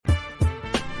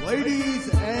Ladies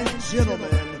and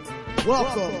gentlemen,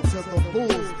 welcome to the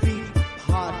Bulls Beat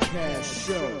Podcast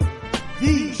Show,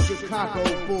 the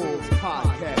Chicago Bulls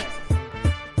podcast.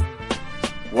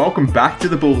 Welcome back to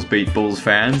the Bulls Beat, Bulls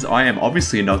fans. I am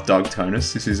obviously not Doug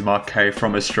Tonus. This is Mark Kay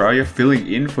from Australia, filling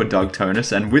in for Doug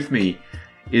Tonus, and with me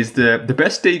is the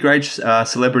best D-grade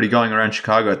celebrity going around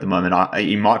Chicago at the moment,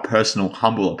 in my personal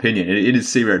humble opinion. It is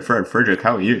C-Red Fred. Frederick,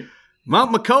 how are you?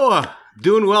 Mount Makoa.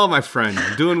 Doing well, my friend.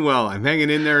 I'm doing well. I'm hanging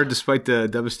in there despite the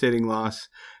devastating loss.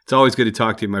 It's always good to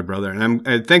talk to you, my brother.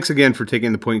 And thanks again for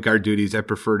taking the point guard duties. I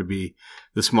prefer to be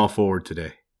the small forward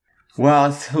today.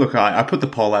 Well, look, I put the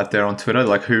poll out there on Twitter,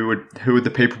 like who would the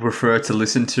people prefer to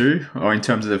listen to, or in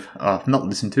terms of, not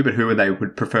listen to, but who they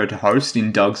would prefer to host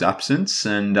in Doug's absence,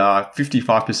 and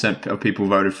 55% of people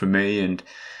voted for me, and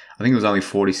I think it was only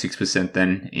 46%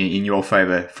 then in your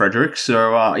favour, Frederick.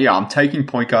 So, I'm taking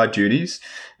point guard duties,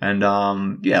 and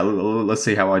let's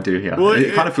see how I do here. Well,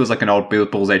 it kind of feels like an old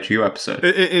Bulls HU episode.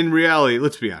 In reality,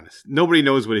 let's be honest. Nobody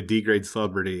knows what a D-grade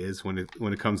celebrity is when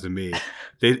it comes to me.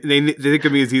 They think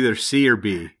of me as either C or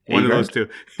B. One of those two.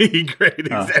 E-grade,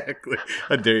 exactly.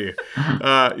 How dare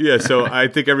you? So I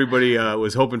think everybody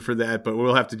was hoping for that, but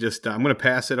we'll have to just, I'm going to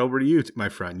pass it over to you, my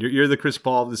friend. You're the Chris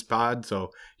Paul of this pod, so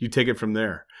you take it from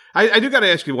there. I do got to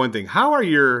ask you one thing.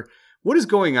 What is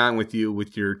going on with you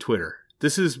with your Twitter?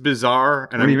 This is bizarre.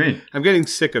 And what do you mean? I'm getting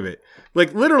sick of it.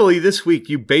 Like, literally this week,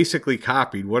 you basically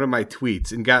copied one of my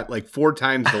tweets and got like 4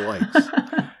 times the likes.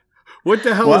 What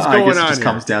the hell is going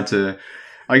on here?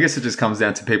 I guess it just comes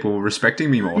down to people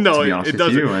respecting me more, to be honest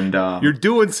with you. And you're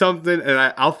doing something,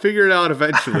 and I'll figure it out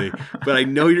eventually, but I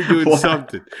know you're doing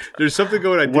something. There's something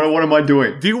going on. What am I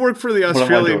doing? Do you work for the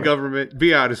Australian government?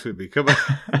 Be honest with me. Come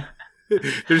on.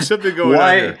 There's something going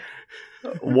on here.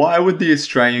 Why would the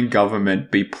Australian government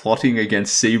be plotting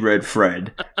against C-Red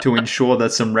Fred to ensure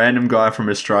that some random guy from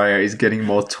Australia is getting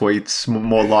more tweets,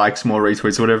 more likes, more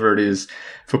retweets, whatever it is,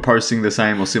 for posting the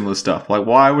same or similar stuff? Like,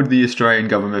 why would the Australian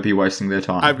government be wasting their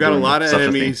time? I've got a lot of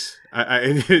enemies.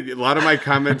 A lot of my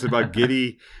comments about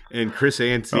Giddy and Chris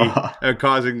Anstey are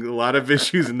causing a lot of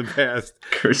issues in the past.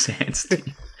 Chris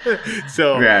Anstey.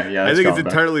 So I think it's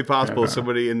entirely possible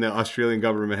somebody in the Australian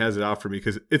government has it out for me,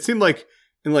 because it seemed like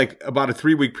in like about a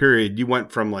 3-week period, you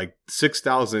went from like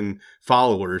 6,000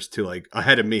 followers to like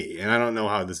ahead of me. And I don't know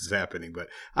how this is happening, but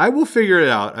I will figure it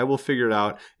out.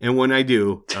 And when I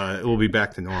do, it will be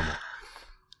back to normal.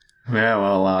 Yeah,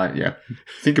 well,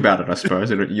 think about it, I suppose.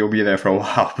 You'll be there for a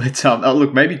while. But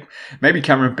look, maybe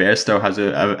Cameron Bairstow has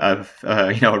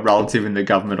a relative in the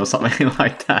government or something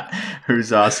like that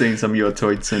who's seen some of your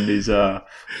tweets and is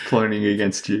plotting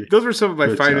against you. Those were some of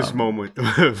my finest moments.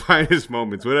 Finest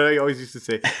moments. What did I always used to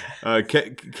say?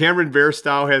 Cameron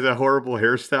Bairstow has a horrible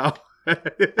hairstyle.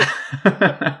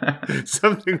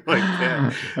 Something like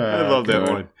that. I love that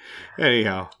one.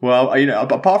 Anyhow, well,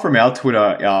 apart from our Twitter,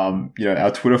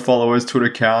 our Twitter followers, Twitter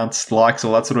accounts, likes,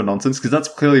 all that sort of nonsense, because that's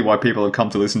clearly why people have come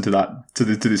to listen to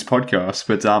this podcast.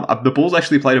 But the Bulls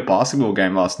actually played a basketball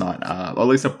game last night, or at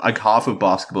least a half of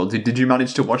basketball. Did you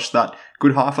manage to watch that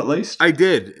good half at least? I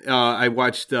did. I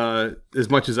watched as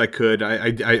much as I could.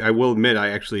 I will admit I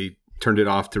actually turned it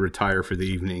off to retire for the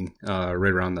evening, right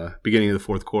around the beginning of the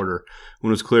fourth quarter, when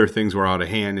it was clear things were out of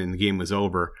hand and the game was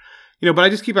over. But I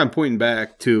just keep on pointing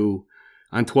back to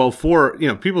on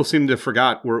 12-4. People seem to have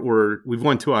forgot we've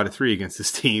won 2 out of 3 against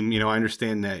this team. I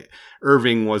understand that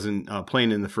Irving wasn't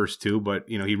playing in the first 2, but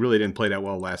he really didn't play that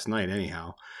well last night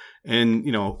anyhow. And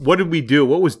what did we do?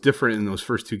 What was different in those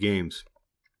first 2 games,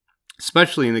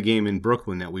 especially in the game in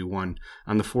Brooklyn that we won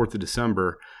on the 4th of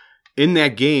December? In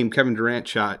that game, Kevin Durant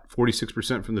shot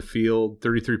 46% from the field,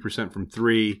 33% from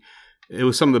 3. It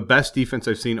was some of the best defense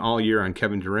I've seen all year on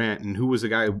Kevin Durant. And who was the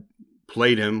guy who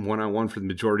played him one-on-one for the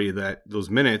majority of those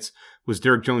minutes was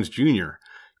Derrick Jones Jr.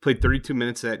 He played 32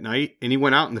 minutes that night, and he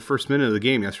went out in the first minute of the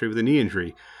game yesterday with a knee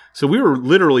injury. So we were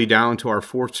literally down to our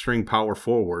 4th-string power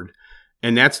forward,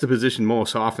 and that's the position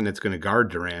most often that's going to guard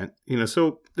Durant.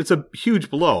 So it's a huge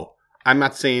blow. I'm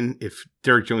not saying if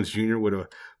Derrick Jones Jr. would have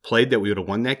played that we would have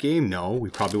won that game. No, we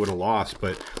probably would have lost.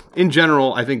 But in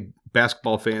general, I think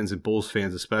basketball fans and Bulls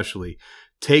fans especially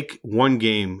take one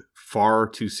game far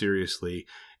too seriously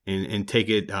and take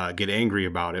it, get angry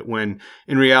about it. When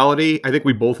in reality, I think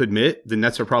we both admit the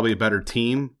Nets are probably a better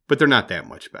team, but they're not that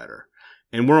much better.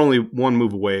 And we're only one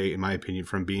move away, in my opinion,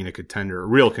 from being a contender, a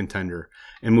real contender,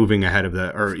 and moving ahead of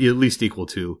or at least equal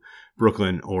to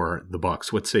Brooklyn or the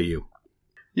Bucks. What say you?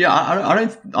 Yeah,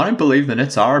 I don't believe the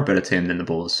Nets are a better team than the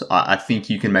Bulls. I think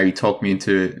you can maybe talk me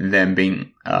into them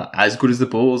being as good as the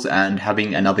Bulls and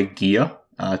having another gear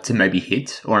to maybe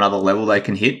hit, or another level they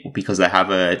can hit, because they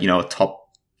have a top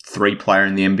 3 player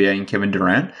in the NBA in Kevin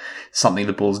Durant, something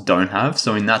the Bulls don't have.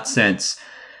 So in that sense,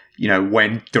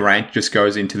 when Durant just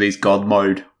goes into these God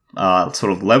mode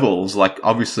sort of levels, like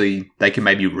obviously they can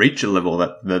maybe reach a level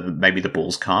that maybe the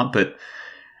Bulls can't, but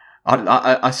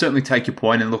I certainly take your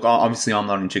point. And look, obviously I'm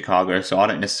not in Chicago, so I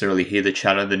don't necessarily hear the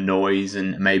chatter, the noise,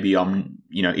 and maybe I'm,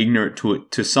 ignorant to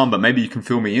it to some, but maybe you can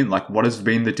fill me in. Like, what has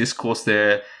been the discourse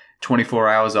there 24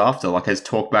 hours after? Like, has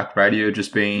talkback radio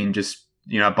just been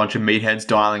a bunch of meatheads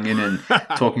dialing in and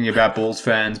talking about Bulls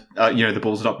fans, the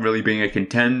Bulls not really being a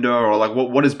contender, or like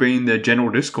what has been the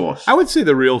general discourse? I would say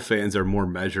the real fans are more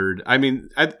measured. I mean,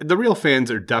 the real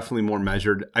fans are definitely more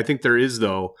measured. I think there is,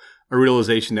 though, a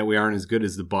realization that we aren't as good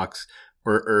as the Bucks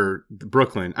or the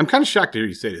Brooklyn. I'm kind of shocked to hear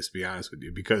you say this, to be honest with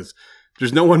you, because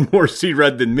there's no one more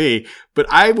sea-red than me. But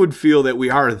I would feel that we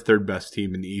are the third best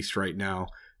team in the East right now.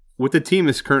 With the team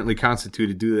that's currently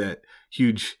constituted due to that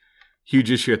huge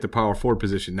issue at the power forward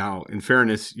position. Now, in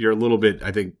fairness, you're a little bit,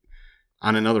 I think,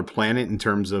 on another planet in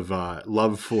terms of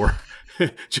love for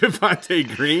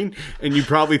Javonte Green, and you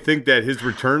probably think that his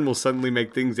return will suddenly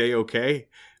make things A-okay.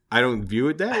 I don't view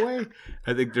it that way.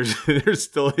 I think there's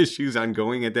still issues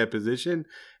ongoing at that position,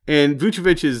 and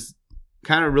Vucevic is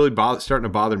kind of really starting to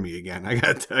bother me again. I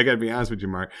got to be honest with you,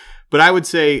 Mark. But I would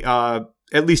say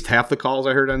at least half the calls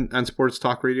I heard on sports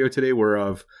talk radio today were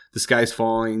of the sky's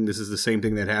falling. This is the same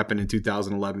thing that happened in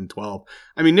 2011-12.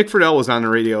 I mean, Nick Friedel was on the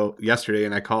radio yesterday,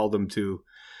 and I called him to,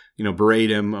 berate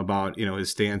him about,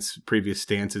 his previous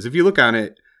stances. If you look on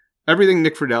it, everything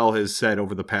Nick Friedel has said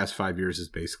over the past 5 years has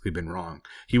basically been wrong.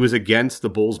 He was against the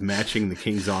Bulls matching the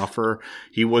Kings offer.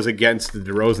 He was against the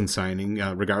DeRozan signing,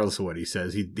 regardless of what he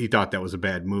says. He thought that was a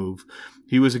bad move.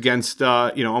 He was against,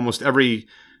 almost every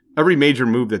major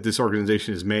move that this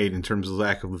organization has made in terms of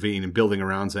Zach LaVine and building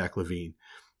around Zach LaVine.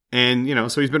 And,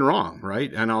 so he's been wrong,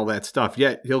 right? And all that stuff.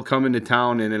 Yet he'll come into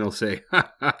town and then he'll say,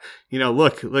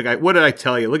 look, what did I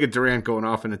tell you? Look at Durant going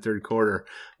off in the third quarter.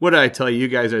 What did I tell you? You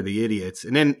guys are the idiots.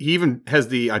 And then he even has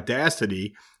the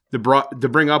audacity to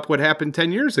bring up what happened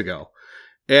 10 years ago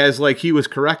as like he was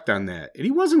correct on that. And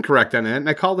he wasn't correct on that. And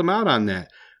I called him out on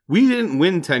that. We didn't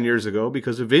win 10 years ago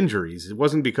because of injuries. It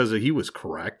wasn't because he was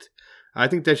correct. I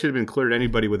think that should have been clear to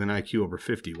anybody with an IQ over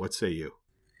 50. What say you?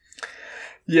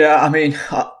 Yeah, I mean,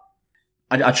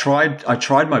 I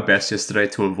tried my best yesterday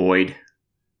to avoid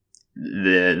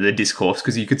the discourse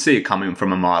because you could see it coming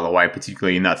from a mile away,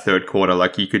 particularly in that third quarter.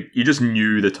 Like you just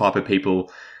knew the type of people,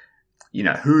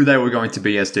 who they were going to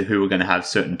be as to who were going to have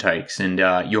certain takes. And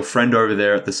your friend over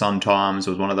there at the Sun-Times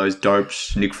was one of those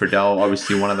dopes. Nick Friedel,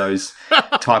 obviously one of those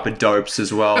type of dopes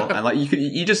as well. And like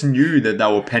you just knew that they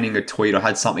were penning a tweet or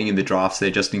had something in the drafts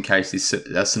there just in case this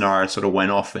scenario sort of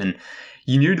went off. And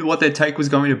you knew what their take was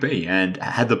going to be. And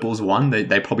had the Bulls won,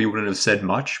 they probably wouldn't have said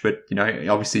much. But,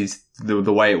 obviously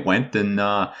the way it went, then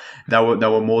they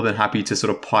were more than happy to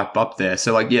sort of pipe up there.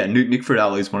 So, like, yeah, Nick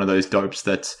Friedel is one of those dopes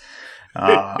that's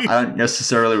I don't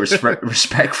necessarily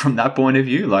respect from that point of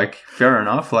view. Like, fair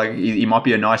enough. Like, he might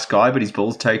be a nice guy, but his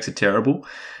Bulls takes are terrible.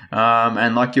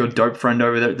 And like your dope friend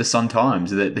over there at the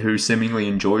Sun-Times, who seemingly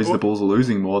enjoys the Bulls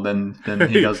losing more than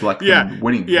he does like them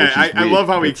winning. Yeah, I love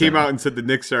how he came out and said the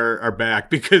Knicks are back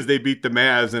because they beat the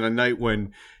Mavs in a night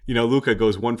when, Luka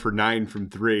goes 1 for 9 from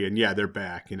 3, and yeah, they're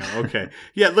back. Okay,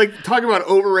 yeah, like talking about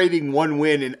overrating one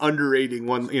win and underrating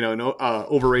one,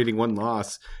 overrating one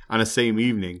loss on a same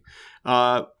evening.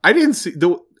 I didn't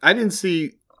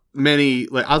see many,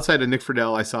 like outside of Nick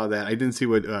Friedel. I saw that. I didn't see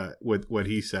what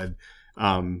he said.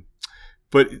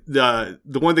 But the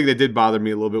one thing that did bother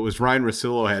me a little bit was Ryan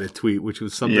Russillo had a tweet, which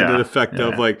was something to the effect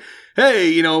of like,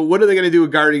 hey, what are they going to do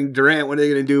with guarding Durant? What are they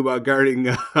going to do about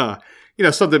guarding,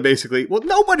 something basically. Well,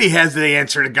 nobody has the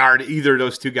answer to guard either of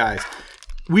those two guys.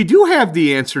 We do have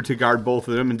the answer to guard both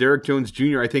of them, and Derek Jones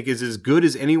Jr., I think, is as good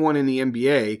as anyone in the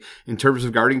NBA in terms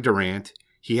of guarding Durant.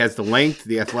 He has the length,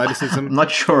 the athleticism. I'm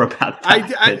not sure about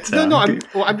that.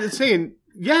 I'm just saying,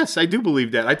 yes, I do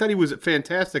believe that. I thought he was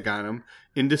fantastic on him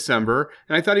in December,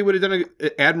 and I thought he would have done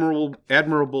an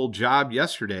admirable job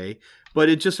yesterday, but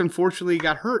it just unfortunately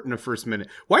got hurt in the first minute.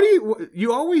 Why do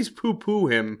you always poo-poo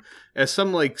him as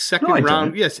some like second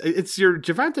round? Yes, it's your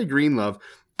Javonte Green love.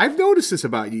 I've noticed this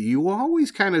about you. You always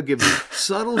kind of give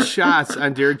subtle shots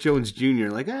on Derek Jones Jr.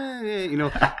 Like,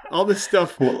 all this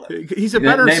stuff. Well, he's a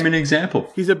better name an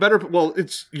example. He's a better. Well,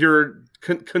 it's your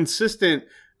consistent,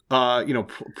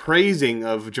 praising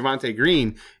of Javonte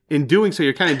Green. In doing so,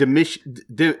 you're kind of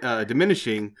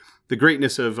diminishing the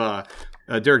greatness of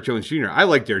Derek Jones Jr. I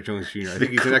like Derek Jones Jr. I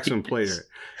think he's an excellent player,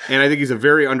 and I think he's a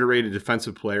very underrated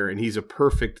defensive player, and he's a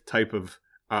perfect type of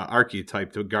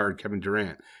archetype to guard Kevin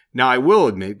Durant. Now, I will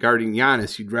admit, guarding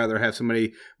Giannis, you'd rather have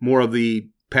somebody more of the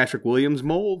Patrick Williams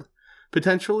mold,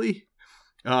 potentially.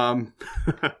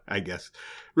 I guess.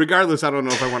 Regardless, I don't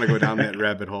know if I want to go down that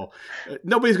rabbit hole.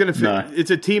 Nobody's going to No.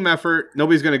 It's a team effort.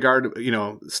 Nobody's going to guard,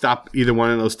 stop either one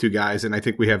of those two guys. And I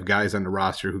think we have guys on the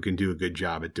roster who can do a good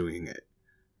job at doing it.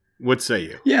 What say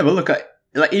you? Yeah, but look,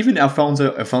 even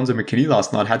Alfonso McKinney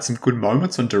last night had some good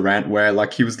moments on Durant where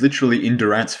he was literally in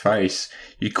Durant's face.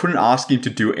 You couldn't ask him to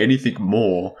do anything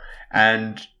more,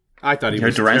 and I thought he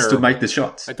was Durant terrible. still make the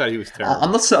shots. I thought he was terrible.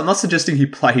 I'm not suggesting he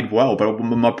played well, but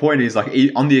my point is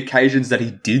on the occasions that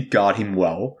he did guard him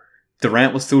well,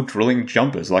 Durant was still drilling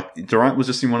jumpers. Durant was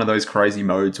just in one of those crazy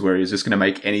modes where he was just going to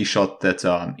make any shot that,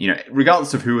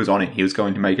 regardless of who was on it, he was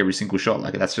going to make every single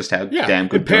shot. That's just how damn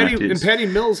good Durant is. And Patty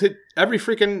Mills hit every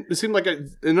freaking, it seemed like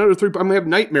another three. I'm going to have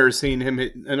nightmares seeing him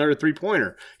hit another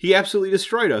 3-pointer. He absolutely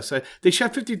destroyed us. They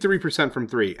shot 53% from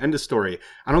three. End of story.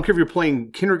 I don't care if you're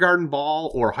playing kindergarten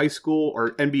ball or high school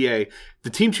or NBA. The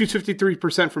team shoots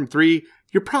 53% from three.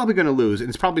 You're probably going to lose, and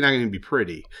it's probably not going to be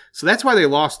pretty. So that's why they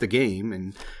lost the game.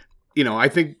 And I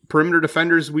think perimeter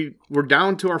defenders, we're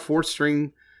down to our fourth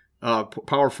string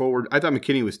power forward. I thought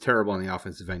McKinney was terrible on the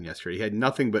offensive end yesterday. He had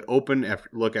nothing but open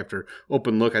after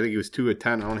open look. I think he was 2 of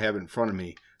 10. I don't have it in front of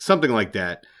me. Something like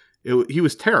that. He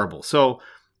was terrible. So,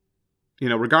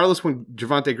 regardless when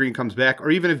Javonte Green comes back, or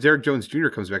even if Derek Jones Jr.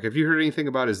 comes back, have you heard anything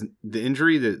about the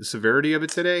injury, the severity of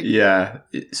it today? Yeah.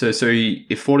 So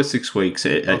if 4 to 6 weeks,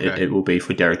 it will be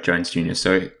for Derek Jones Jr.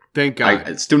 So thank God.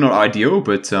 It's still not ideal,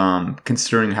 but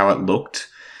considering how it looked,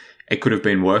 it could have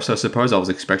been worse, I suppose. I was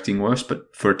expecting worse,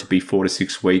 but for it to be 4 to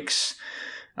 6 weeks,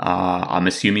 I'm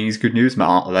assuming is good news.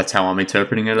 That's how I'm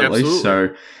interpreting it, at least.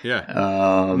 So,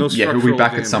 he'll be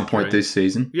back at some point this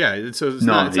season. Yeah, it's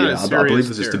not I believe it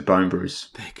was just a bone bruise.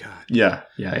 Thank God.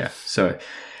 Yeah. So,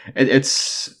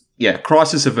 it's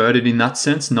crisis averted in that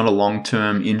sense. Not a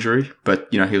long-term injury, but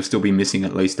he'll still be missing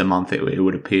at least a month. It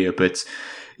would appear, but.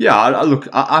 Yeah, I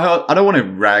don't want to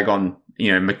rag on,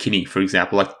 McKinney, for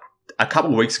example. A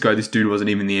couple of weeks ago, this dude wasn't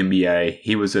even in the NBA.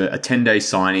 He was a 10-day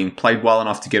signing, played well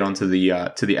enough to get onto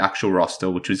the actual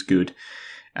roster, which was good.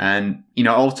 And,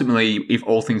 ultimately, if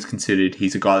all things considered,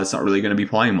 he's a guy that's not really going to be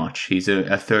playing much. He's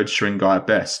a third-string guy at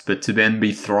best. But to then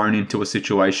be thrown into a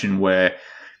situation where,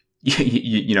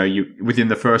 you within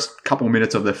the first couple of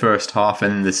minutes of the first half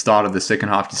and the start of the second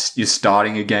half, you're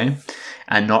starting a game.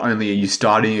 And not only are you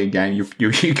starting a game,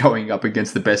 you're going up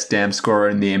against the best damn scorer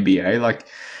in the NBA.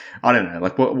 I don't know.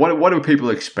 What do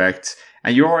people expect?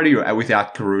 And you're already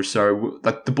without Caruso.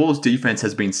 The Bulls' defense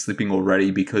has been slipping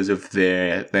already because of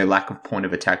their lack of point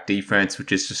of attack defense,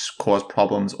 which has just caused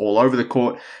problems all over the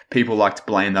court. People like to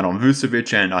blame that on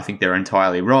Vucevic, and I think they're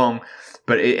entirely wrong.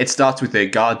 But it starts with their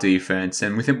guard defense,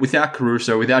 and without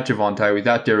Caruso, without Javonte,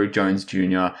 without Derek Jones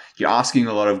Jr., you're asking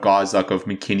a lot of guys of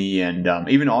McKinney, and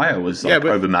even Aya was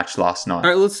overmatched last night. All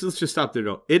right, let's just stop there,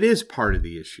 though. It is part of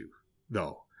the issue,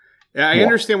 though. I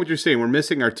understand what you're saying. We're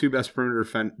missing our 2 best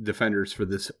perimeter defenders for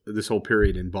this whole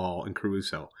period in Ball and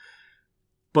Caruso.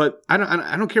 But I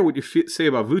don't care what you say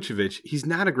about Vucevic. He's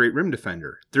not a great rim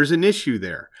defender. There's an issue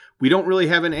there. We don't really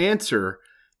have an answer.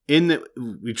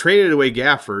 We traded away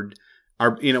Gafford.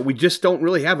 We just don't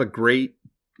really have a great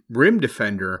rim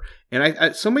defender.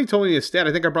 And somebody told me a stat.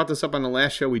 I think I brought this up on the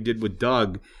last show we did with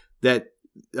Doug, that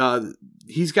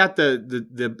he's got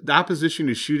the opposition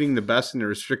who's shooting the best in the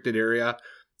restricted area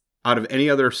out of any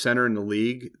other center in the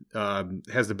league,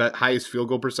 has the highest field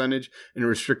goal percentage in a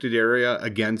restricted area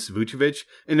against Vucevic.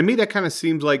 And to me, that kind of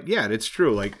seems like, it's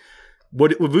true.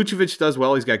 What Vucevic does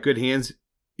well, he's got good hands.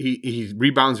 He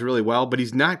rebounds really well, but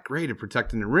he's not great at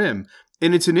protecting the rim.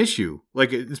 And it's an issue.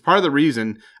 It's part of the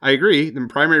reason. I agree. The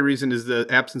primary reason is the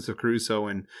absence of Caruso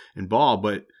and Ball,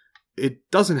 but it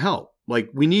doesn't help.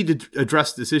 We need to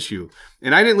address this issue.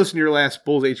 And I didn't listen to your last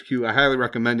Bulls HQ. I highly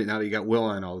recommend it now that you got Will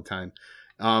on all the time.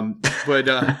 But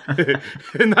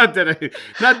not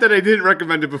that I didn't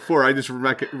recommend it before. I just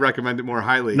recommend it more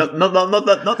highly. Not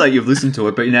that you've listened to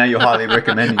it, but now you're highly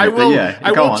recommending it. I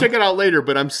will on. check it out later.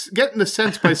 But I'm getting the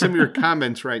sense by some of your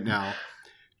comments right now,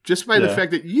 just by the fact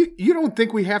that you don't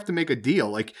think we have to make a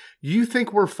deal. You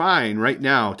think we're fine right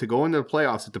now to go into the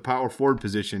playoffs at the power forward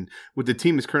position with the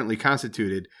team is currently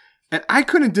constituted. And I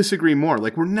couldn't disagree more.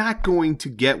 We're not going to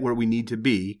get where we need to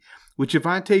be with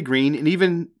Javonte Green and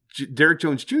even Derek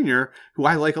Jones Jr., who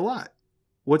I like a lot.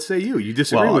 What say you? You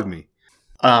disagree with me?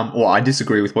 Well, I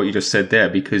disagree with what you just said there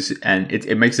because, and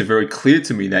it makes it very clear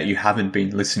to me that you haven't been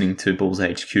listening to Bulls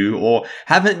HQ or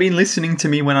haven't been listening to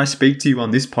me when I speak to you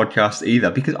on this podcast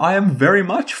either, because I am very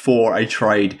much for a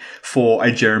trade for a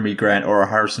Jerami Grant or a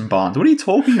Harrison Barnes. What are you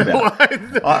talking about?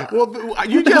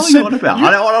 You just said, on about?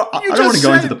 I don't want to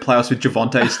go into the playoffs with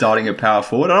Javonte starting at power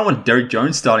forward. I don't want Derrick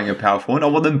Jones starting at power forward. I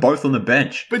want them both on the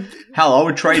bench. But hell, I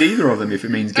would trade either of them if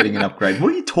it means getting an upgrade.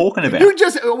 What are you talking about?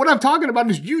 What I'm talking about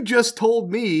is you just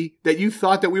told me that you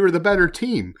thought that we were the better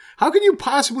team. How can you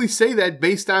possibly say that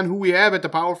based on who we have at the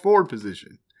power forward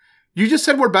position? You just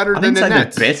said we're better than the Nets. I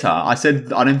didn't say they're better. I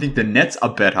said I don't think the Nets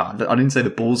are better. I didn't say the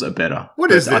Bulls are better.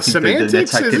 What is this,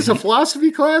 semantics? Is this a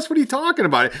philosophy class? What are you talking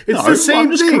about? It's the same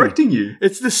thing. I'm just correcting you.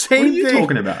 It's the same thing. What are you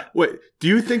talking about? Wait, do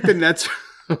you think the Nets...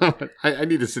 I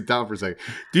need to sit down for a second.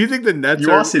 Do you think the Nets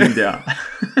You are sitting down.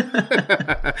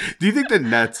 Do you think the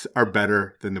Nets are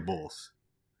better than the Bulls?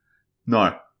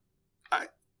 No.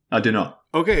 I do not.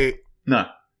 Okay. No.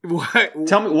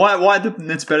 Tell me, why are the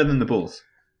Nets better than the Bulls?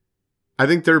 I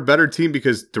think they're a better team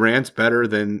because Durant's better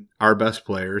than our best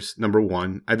players, number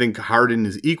one. I think Harden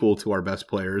is equal to our best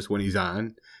players when he's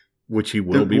on, which he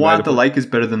will be. Why are the Lakers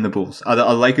better than the Bulls? Are the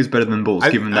Lakers better than the Bulls,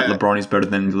 given that LeBron is better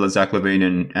than Zach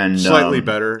LaVine and slightly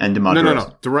better and DeMar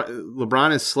DeRozan? No.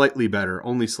 LeBron is slightly better,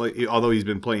 only slightly, although he's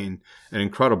been playing an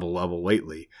incredible level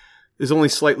lately. Is only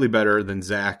slightly better than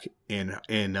Zach and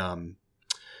DeMar.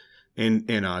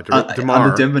 Are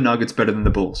the Denver Nuggets better than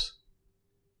the Bulls?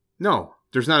 No,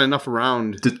 there's not enough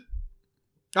around. That's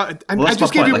my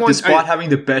point. Despite having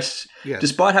the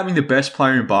best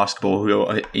player in basketball,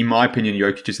 who, in my opinion,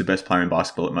 Jokic is the best player in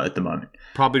basketball at the moment.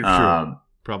 Probably true.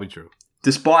 Probably true.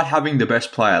 Despite having the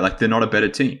best player, they're not a better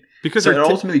team. Because it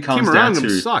ultimately comes down to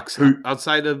sucks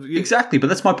outside of exactly. But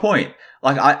that's my point.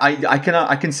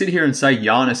 I can sit here and say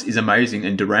Giannis is amazing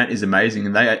and Durant is amazing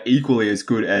and they are equally as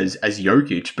good as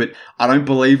Jokic. But I don't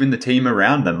believe in the team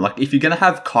around them. If you're gonna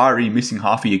have Kyrie missing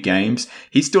half of your games,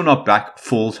 he's still not back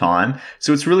full time.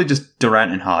 So it's really just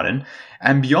Durant and Harden.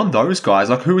 And beyond those guys,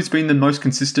 who has been the most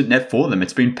consistent net for them?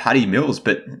 It's been Patty Mills.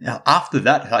 But after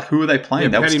that, who are they playing?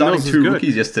 They were starting two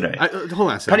rookies yesterday. Hold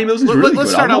on a second. Patty Mills is really good.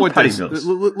 Let's start out with Patty this. Mills.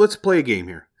 Let's play a game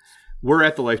here. We're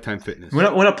at the Lifetime Fitness. We're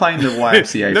not playing the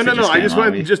YMCA. No. I just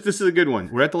want this is a good one.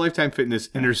 We're at the Lifetime Fitness,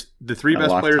 and there's the three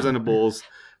best players on the Bulls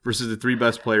versus the three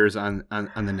best players on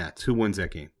the Nets. Who wins that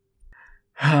game?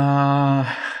 The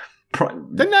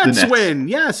Nets win.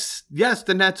 Yes,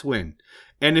 the Nets win.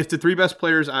 And if the three best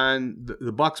players on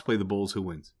the Bucks play the Bulls, who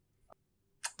wins?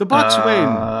 The Bucks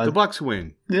win. The Bucks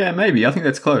win. Yeah, maybe. I think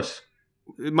that's close.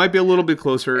 It might be a little bit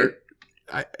closer.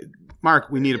 Mark,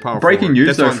 we need a power Breaking forward.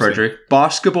 news, That's though, Frederick.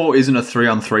 Basketball isn't a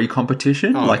 3-on-3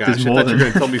 competition. Oh, gosh, there's more I thought than... you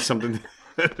were going to tell me something.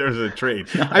 There's a trade.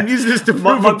 I'm using this to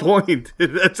prove a point.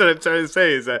 That's what I'm trying to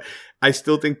say, is that I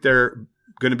still think they're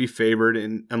going to be favored,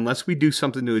 and unless we do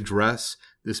something to address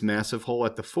this massive hole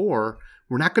at the 4,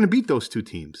 we're not going to beat those two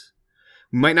teams.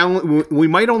 We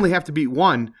might only have to beat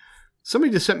one.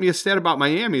 Somebody just sent me a stat about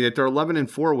Miami that they're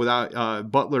 11-4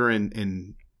 without Butler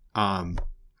and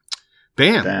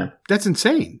Bam. That's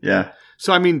insane. Yeah.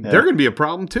 So, they're going to be a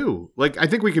problem too. I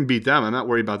think we can beat them. I'm not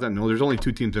worried about them. No, there's only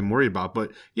two teams I'm worried about.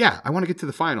 But, yeah, I want to get to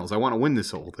the finals. I want to win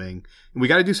this whole thing. And we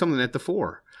got to do something at the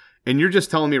 4. And you're just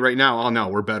telling me right now, oh, no,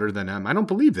 we're better than them. I don't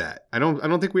believe that. I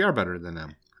don't think we are better than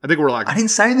them. I think we're I didn't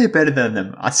say they're better than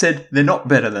them. I said they're not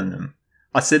better than them.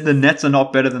 I said the Nets are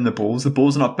not better than the Bulls. The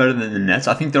Bulls are not better than the Nets.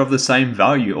 I think they're of the same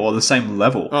value or the same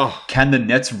level. Oh. Can the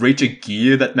Nets reach a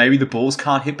gear that maybe the Bulls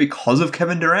can't hit because of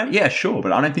Kevin Durant? Yeah, sure.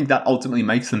 But I don't think that ultimately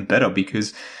makes them better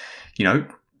because,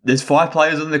 there's 5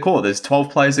 players on the court. There's 12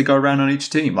 players that go around on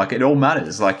each team. It all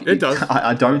matters. It does.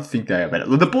 I don't think they are better.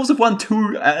 The Bulls have won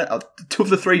 2 of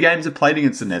the 3 games they've played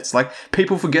against the Nets.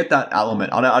 People forget that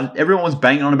element. Everyone was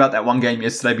banging on about that one game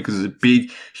yesterday because it was a big,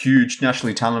 huge,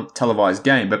 nationally televised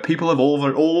game. But people have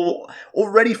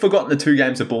already forgotten the 2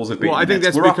 games the Bulls have beaten. Well, I think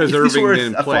that's because Irving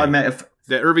didn't play.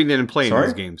 That Irving didn't play in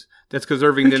those games. That's because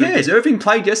Irving didn't. Who cares? Irving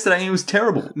played yesterday and he was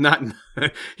terrible.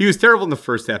 He was terrible in the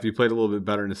first half. He played a little bit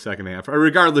better in the second half.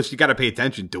 Regardless, you got to pay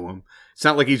attention to him. It's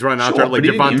not like he's running out there like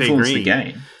Javonte Green. The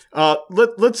game.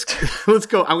 Let's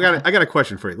go. I got a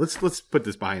question for you. Let's put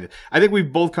this behind it. I think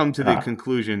we've both come to the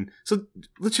conclusion. So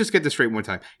let's just get this straight one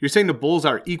time. You're saying the Bulls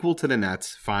are equal to the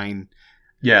Nets. Fine.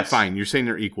 Yes. Fine. You're saying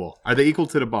they're equal. Are they equal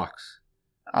to the Bucks?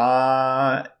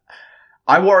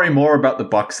 I worry more about the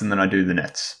Bucks than I do the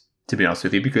Nets, to be honest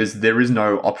with you, because there is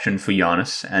no option for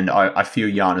Giannis, and I fear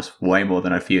Giannis way more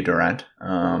than I fear Durant.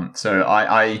 So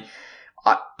I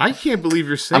can't believe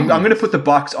you're saying I'm going to put the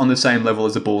Bucks on the same level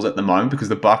as the Bulls at the moment because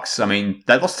the Bucks, they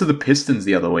lost to the Pistons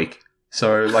the other week.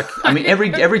 So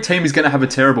every team is going to have a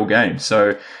terrible game.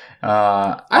 So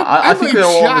I think they're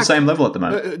all on the same level at the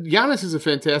moment. Giannis is a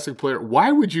fantastic player.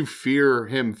 Why would you fear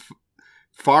him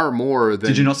far more than?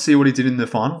 Did you not see what he did in the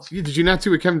finals? Did you not see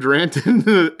what Kevin Durant did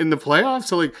in the playoffs?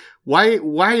 So like,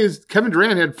 why is Kevin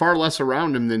Durant had far less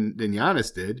around him than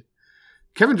Giannis did?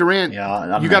 Kevin Durant,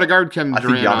 you got to guard Kevin Durant.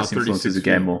 I think Giannis influences the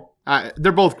game more.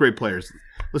 They're both great players.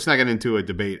 Let's not get into a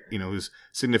debate, who's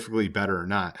significantly better or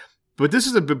not. But this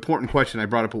is an important question I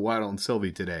brought up with Waddle and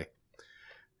Sylvie today.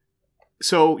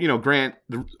 So, Grant,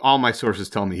 all my sources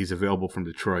tell me he's available from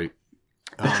Detroit.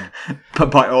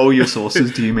 But by all your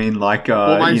sources, do you mean like,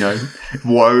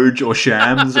 Woj or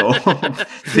Shams or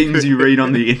things you read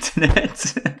on the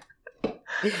internet?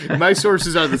 My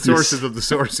sources are the sources of the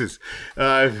sources.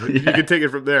 You can take it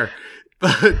from there.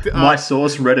 But, my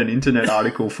source read an internet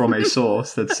article from a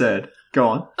source that said, go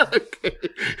on. Okay.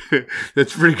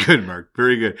 That's pretty good, Mark.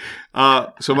 Very good.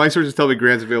 So my sources tell me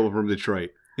Grant's available from Detroit.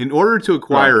 In order to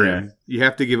acquire him, you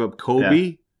have to give up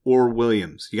Coby or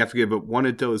Williams. You have to give up one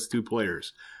of those two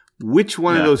players. Which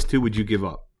one of those two would you give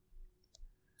up?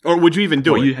 Or would you even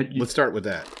do it? Let's start with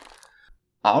that.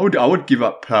 I would give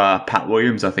up Pat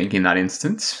Williams, I think, in that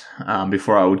instance,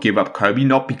 before I would give up Coby.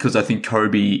 Not because I think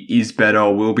Coby is better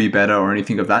or will be better or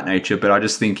anything of that nature, but I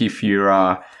just think if you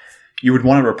would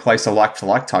want to replace a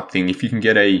like-for-like type thing. If you can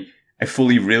get a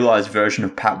fully realized version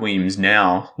of Pat Williams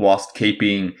now, whilst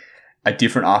keeping a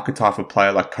different archetype of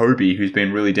player like Coby, who's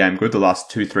been really damn good the last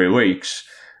 2-3 weeks,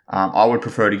 I would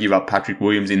prefer to give up Patrick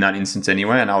Williams in that instance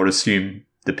anyway, and I would assume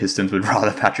the Pistons would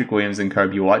rather Patrick Williams than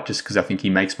Coby White, just because I think he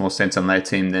makes more sense on their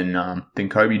team than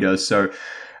Coby does. So,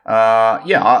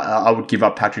 I would give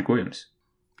up Patrick Williams.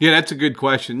 Yeah, that's a good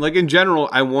question. Like in general,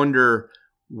 I wonder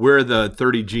where the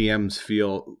 30 GMs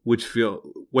feel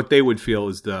what they would feel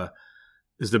is the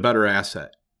better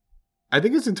asset. I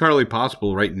think it's entirely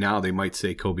possible right now they might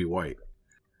say Coby White.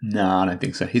 No, I don't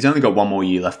think so. He's only got one more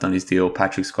year left on his deal.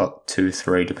 Patrick's got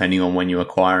 2-3, depending on when you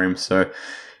acquire him. So.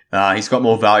 He's got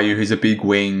more value. He's a big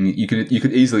wing. You could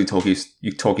easily talk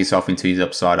yourself into his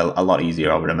upside a lot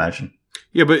easier, I would imagine.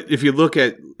 Yeah, but if you look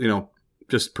at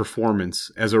just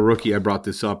performance as a rookie, I brought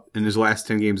this up in his last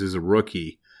 10 games as a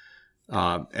rookie,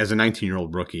 as a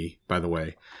 19-year-old rookie, by the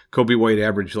way. Coby White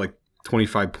averaged like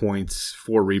 25 points,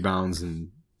 4 rebounds, and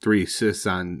 3 assists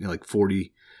on like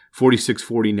 46,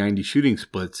 40, 90 shooting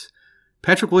splits.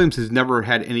 Patrick Williams has never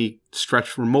had any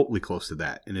stretch remotely close to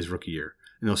that in his rookie year.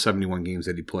 In those 71 games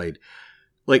that he played.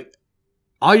 Like,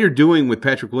 all you're doing with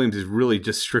Patrick Williams is really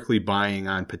just strictly buying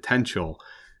on potential.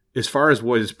 As far as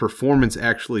what his performance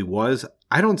actually was,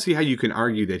 I don't see how you can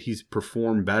argue that he's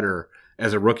performed better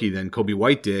as a rookie than Coby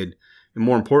White did. And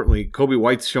more importantly, Coby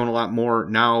White's shown a lot more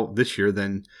now this year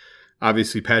than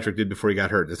obviously Patrick did before he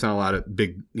got hurt. It's not a lot of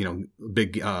big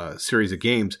series of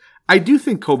games. I do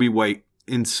think Coby White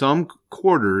in some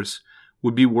quarters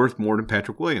would be worth more than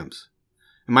Patrick Williams.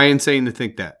 Am I insane to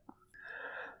think that?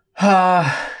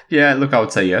 Yeah, look, I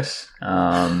would say yes.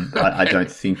 I don't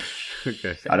think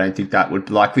I don't think that would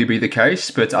likely be the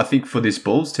case, but I think for this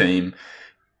Bulls team,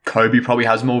 Coby probably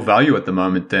has more value at the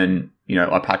moment than,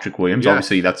 a Patrick Williams. Yeah.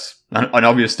 Obviously, that's an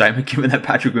obvious statement given that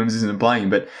Patrick Williams isn't playing,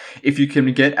 but if you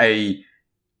can get a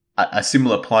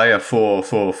similar player for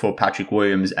Patrick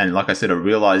Williams and, like I said, a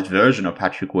realized version of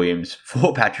Patrick Williams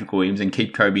for Patrick Williams and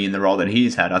keep Coby in the role that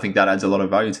he's had, I think that adds a lot of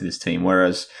value to this team.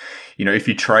 Whereas, if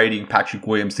you're trading Patrick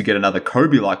Williams to get another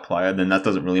Coby-like player, then that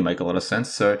doesn't really make a lot of sense.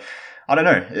 So, I don't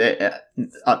know.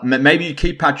 Maybe you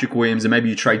keep Patrick Williams and maybe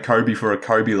you trade Coby for a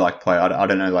Coby-like player. I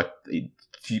don't know. Like,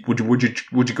 would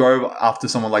you go after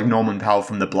someone like Norman Powell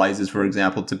from the Blazers, for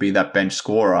example, to be that bench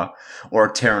scorer, or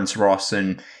a Terrence Ross,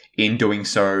 and in doing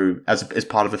so as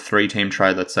part of a 3-team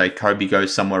trade, let's say Coby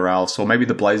goes somewhere else, or maybe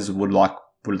the Blazers would like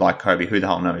Coby, who the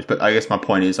hell knows? But I guess my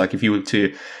point is, like, if you were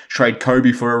to trade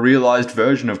Coby for a realized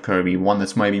version of Coby, one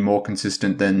that's maybe more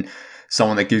consistent than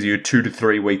someone that gives you a 2 to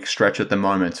 3 week stretch at the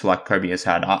moment, like Coby has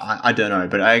had, I don't know.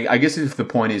 But I guess if the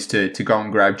point is to go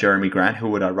and grab Jerami Grant, who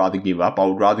would I rather give up? I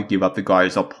would rather give up the guy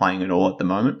who's not playing at all at the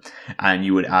moment, and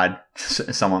you would add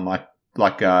someone like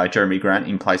Jerami Grant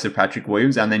in place of Patrick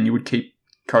Williams, and then you would keep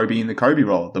Coby in the Coby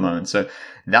role at the moment. So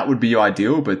that would be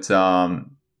ideal, but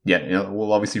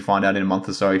we'll obviously find out in a month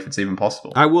or so if it's even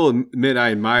possible. I will admit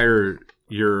I admire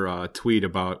your tweet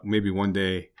about maybe one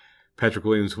day Patrick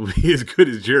Williams will be as good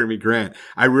as Jerami Grant.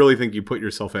 I really think you put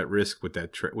yourself at risk with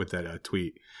that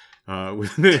tweet.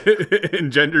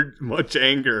 Engendered much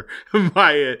anger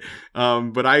by it.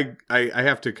 But I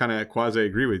have to kind of quasi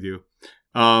agree with you.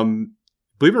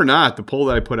 Believe it or not, the poll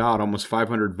that I put out, almost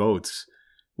 500 votes.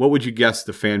 What would you guess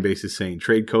the fan base is saying?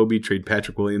 Trade Coby, trade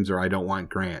Patrick Williams, or I don't want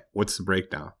Grant? What's the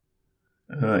breakdown?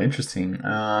 Interesting.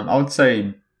 I would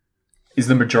say Is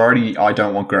the majority I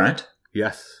don't want Grant?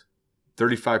 Yes.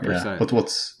 35%. Yeah.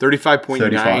 What's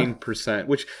 35.9%,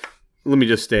 which let me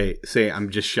just say I'm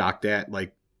just shocked at.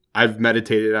 Like, I've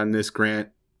meditated on this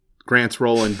Grant's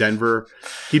role in Denver.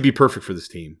 He'd be perfect for this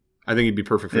team. I think he'd be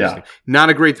perfect for this team. Not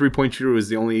a great 3-point shooter was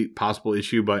the only possible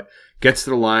issue, but gets to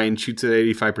the line, shoots at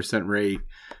 85% rate.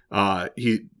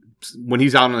 When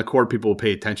he's out on the court, people will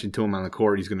pay attention to him on the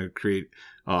court. He's going to create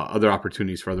other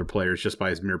opportunities for other players just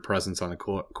by his mere presence on the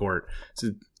court. It's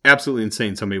absolutely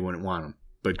insane. Somebody wouldn't want him,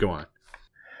 but go on.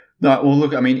 No, well,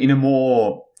 look, I mean, in a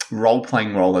more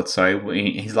role-playing role, let's say,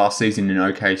 his last season in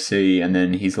OKC and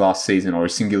then his last season or a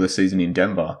singular season in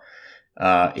Denver,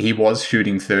 he was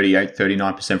shooting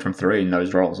 38-39% from three in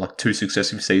those roles, like 2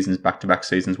 successive seasons, back-to-back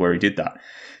seasons where he did that.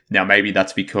 Now, maybe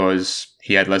that's because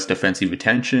he had less defensive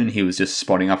attention. He was just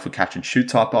spotting up for catch-and-shoot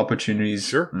type opportunities.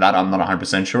 Sure. That I'm not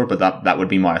 100% sure, but that would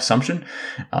be my assumption.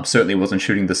 Certainly wasn't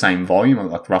shooting the same volume,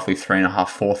 like roughly 3.5,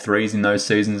 4 threes in those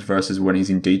seasons versus when he's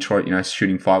in Detroit,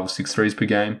 shooting 5 or 6 threes per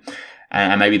game.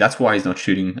 And maybe that's why he's not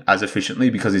shooting as efficiently,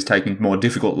 because he's taking more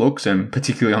difficult looks, and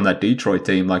particularly on that Detroit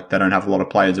team, like they don't have a lot of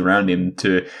players around him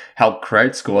to help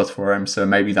create scores for him. So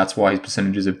maybe that's why his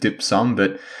percentages have dipped some.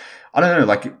 But I don't know,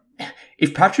 like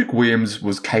if Patrick Williams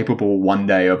was capable one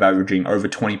day of averaging over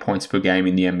 20 points per game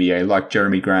in the NBA, like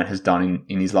Jerami Grant has done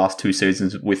in his last 2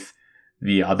 seasons with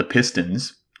the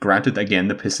Pistons, granted, again,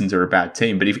 the Pistons are a bad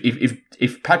team, but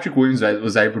if Patrick Williams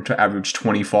was able to average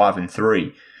 25 and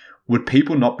 3, would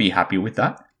people not be happy with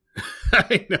that?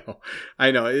 I know.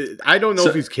 I don't know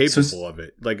if he's capable of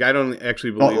it. Like, I don't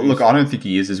actually believe. Look, I don't think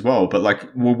he is as well. But like,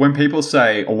 when people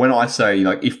say, or when I say,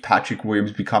 like, if Patrick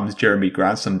Williams becomes Jerami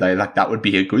Grant someday, like that would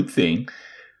be a good thing.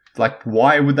 Like,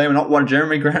 why would they not want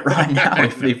Jerami Grant right now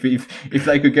if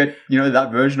they could get that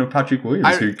version of Patrick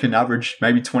Williams who can average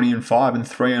maybe 20 and 5 and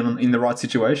 3 in the right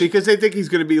situation? Because they think he's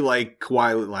going to be like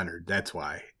Kawhi Leonard. That's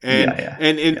why. And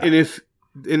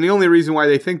the only reason why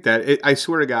they think that, I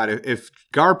swear to God, if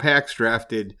Garpax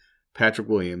drafted Patrick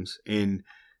Williams and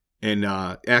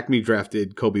Acme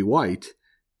drafted Coby White,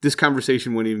 this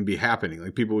conversation wouldn't even be happening.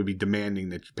 Like, people would be demanding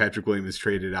that Patrick Williams is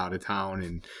traded out of town,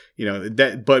 and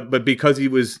that. But because he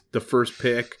was the first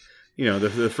pick,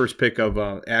 the first pick of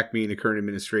Acme in the current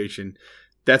administration,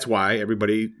 that's why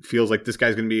everybody feels like this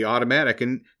guy's going to be automatic.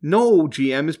 And no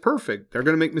GM is perfect; they're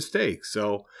going to make mistakes.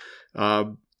 So,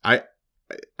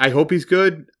 I hope he's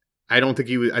good. I don't think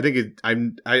he was.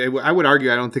 I would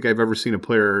argue I don't think I've ever seen a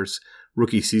player's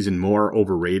rookie season more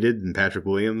overrated than Patrick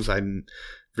Williams.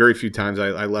 Very few times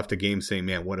I left a game saying,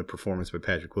 "Man, what a performance by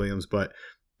Patrick Williams." But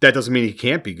that doesn't mean he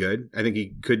can't be good. I think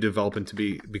he could develop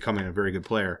into becoming a very good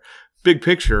player. Big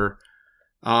picture,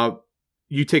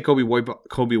 you take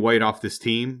Coby White off this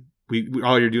team.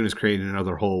 All you're doing is creating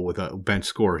another hole with a bench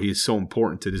scorer. He is so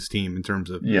important to this team in terms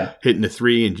of hitting the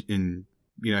three and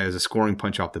as a scoring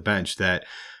punch off the bench, that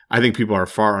I think people are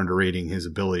far underrating his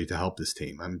ability to help this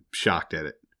team. I'm shocked at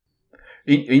it.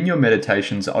 In your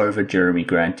meditations over Jerami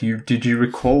Grant, did you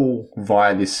recall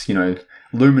via this,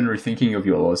 luminary thinking of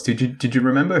yours, did you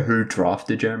remember who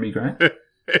drafted Jerami Grant?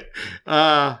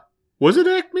 Was it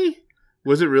Acme?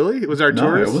 Was it really? It was Arturis?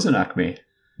 No, it wasn't Acme.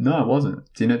 No, it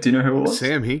wasn't. Do you know who it was?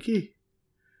 Sam Hinkie?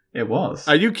 It was.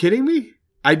 Are you kidding me?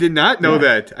 I did not know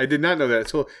that. I did not know that.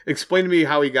 So explain to me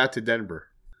how he got to Denver.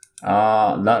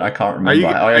 That I can't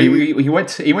remember. He went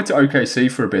to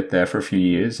OKC for a bit there for a few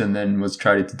years, and then was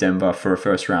traded to Denver for a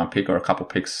first round pick or a couple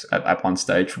picks at one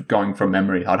stage, going from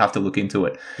memory. I'd have to look into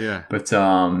it. Yeah. But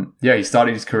he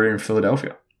started his career in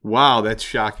Philadelphia. Wow, that's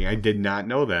shocking. I did not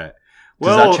know that.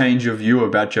 Does that change your view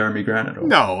about Jerami Grant at all?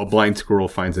 No, a blind squirrel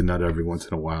finds a nut every once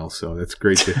in a while, so that's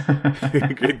great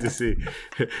to great to see.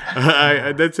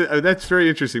 That's very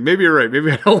interesting. Maybe you're right.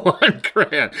 Maybe I don't want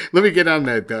Grant. Let me get on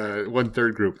that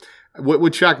 1/3 group.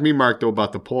 What shocked me, Mark, though,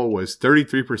 about the poll was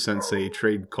 33% say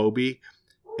trade Coby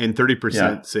and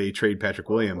 30% say trade Patrick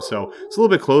Williams. So it's a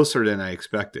little bit closer than I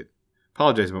expected.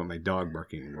 Apologize about my dog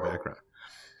barking in the background.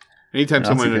 Anytime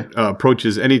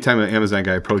anytime an Amazon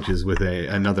guy approaches with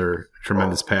another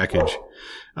tremendous package,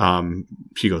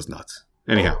 she goes nuts.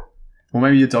 Anyhow. Well,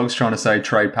 maybe your dog's trying to say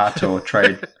trade Pat or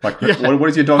trade. Like, what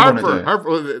does your dog want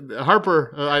to do?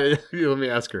 Harper, let me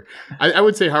ask her. I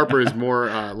would say Harper is more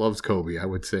loves Coby, I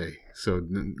would say. So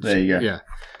there you go. Yeah.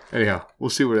 Anyhow, we'll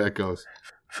see where that goes.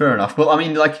 Fair enough. Well, I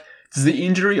mean, like, does the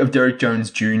injury of Derrick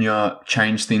Jones Jr.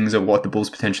 change things of what the Bulls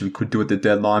potentially could do at the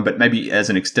deadline? But maybe as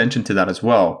an extension to that as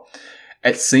well,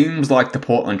 It seems like the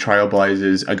Portland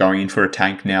Trailblazers are going in for a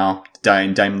tank now.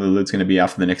 Dame Lillard's going to be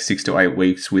out for the next 6 to 8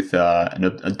 weeks with an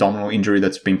abdominal injury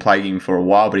that's been plaguing him for a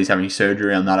while, but he's having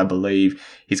surgery on that, I believe.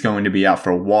 He's going to be out for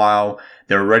a while.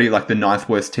 They're already like the 9th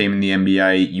worst team in the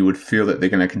NBA. You would feel that they're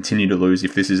going to continue to lose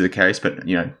if this is the case, but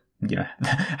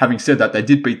having said that, they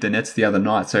did beat the Nets the other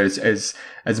night. So as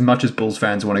much as Bulls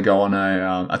fans want to go on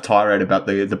a tirade about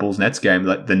the Bulls Nets game,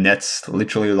 like the Nets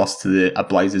literally lost to a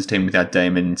Blazers team without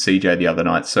Dame and CJ the other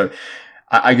night. So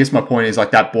I guess my point is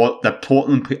like that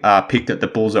Portland pick that the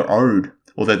Bulls are owed,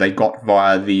 or that they got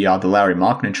via the Larry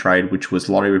Markkinen trade, which was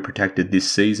lottery protected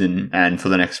this season and for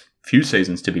the next few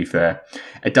seasons, to be fair.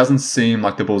 It doesn't seem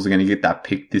like the Bulls are going to get that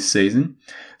pick this season.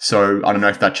 So I don't know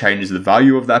if that changes the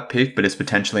value of that pick, but it's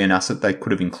potentially an asset they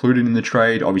could have included in the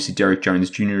trade. Obviously, Derrick Jones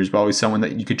Jr. as well is someone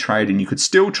that you could trade, and you could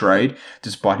still trade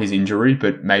despite his injury,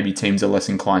 but maybe teams are less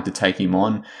inclined to take him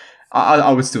on.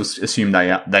 I would still assume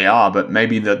they are, but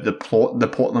maybe the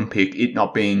Portland pick, it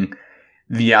not being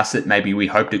the asset maybe we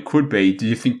hoped it could be, do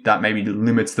you think that maybe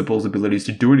limits the Bulls' abilities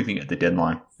to do anything at the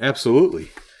deadline? Absolutely.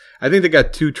 I think they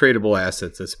got 2 tradable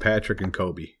assets. That's Patrick and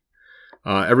Coby.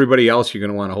 Everybody else you're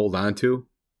going to want to hold on to.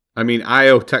 I mean,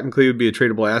 Io technically would be a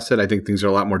tradable asset. I think things are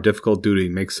a lot more difficult due to he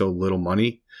makes so little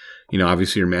money.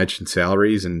 Obviously you're matching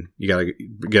salaries and you got to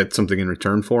get something in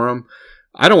return for him.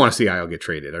 I don't want to see Io get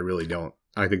traded. I really don't.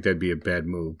 I think that'd be a bad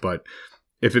move. But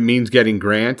if it means getting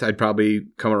Grant, I'd probably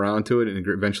come around to it and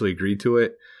eventually agree to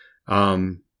it. I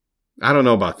don't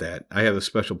know about that. I have a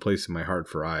special place in my heart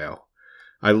for Io.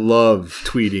 I love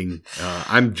tweeting,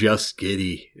 I'm just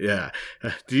giddy. Yeah.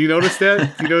 Do you notice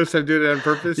that? Do you notice I'm doing it on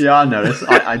purpose? Yeah, I notice.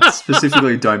 I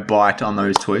specifically don't bite on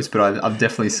those tweets, but I've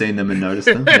definitely seen them and noticed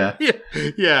them. Yeah.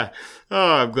 Yeah.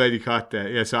 Oh, I'm glad you caught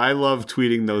that. Yeah, so I love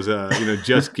tweeting those,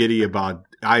 just giddy about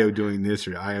Io doing this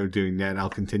or Io doing that. I'll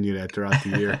continue that throughout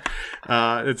the year.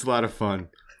 It's a lot of fun.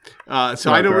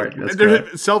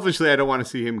 Selfishly, I don't want to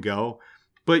see him go.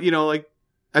 But,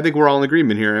 I think we're all in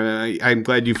agreement here. I'm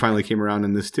glad you finally came around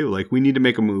on this too. Like, we need to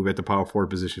make a move at the power forward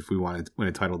position if we want to win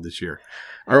a title this year.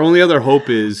 Our only other hope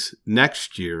is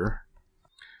next year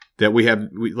that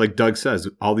like Doug says,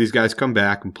 all these guys come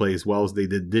back and play as well as they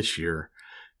did this year.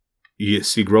 You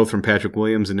see growth from Patrick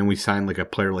Williams, and then we sign like a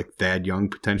player like Thad Young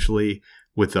potentially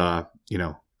with I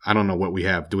don't know what we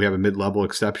have. Do we have a mid-level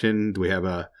exception? Do we have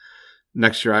a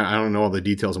next year? I don't know all the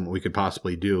details on what we could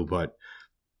possibly do, but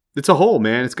it's a hole,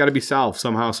 man. It's got to be solved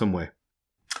somehow, some way.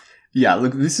 Yeah,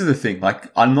 look, this is the thing. Like,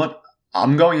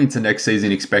 I'm going into next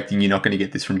season expecting you're not going to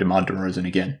get this from DeMar DeRozan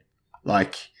again.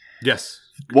 Like, yes,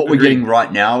 what we're getting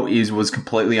right now was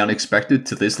completely unexpected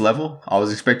to this level. I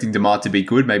was expecting DeMar to be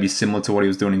good, maybe similar to what he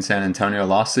was doing in San Antonio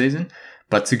last season,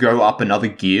 but to go up another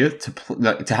gear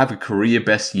to have a career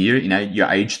best year in your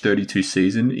age 32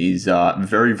 season is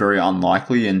very, very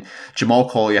unlikely. And Jamal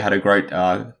Collier had a great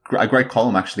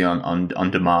column actually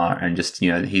on DeMar and just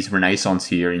his renaissance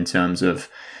here in terms of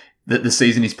the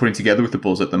season he's putting together with the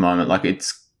Bulls at the moment. Like,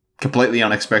 it's completely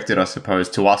unexpected, I suppose,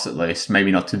 to us at least.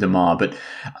 Maybe not to DeMar, but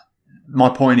my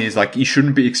point is, like, you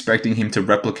shouldn't be expecting him to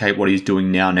replicate what he's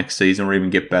doing now next season or even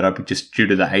get better, but just due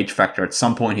to the age factor, at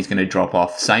some point he's going to drop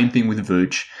off. Same thing with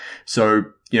Vooch. So,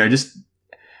 just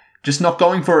not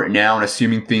going for it now and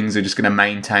assuming things are just going to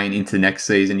maintain into next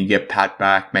season. You get Pat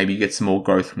back, maybe you get some more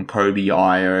growth from Coby,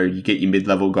 Io, you get your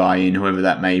mid-level guy in, whoever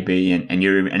that may be, and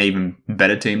you're an even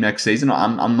better team next season.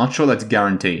 I'm not sure that's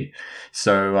guaranteed.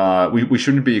 So, we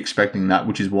shouldn't be expecting that,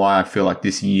 which is why I feel like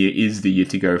this year is the year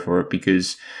to go for it,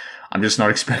 because I'm just not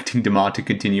expecting DeMar to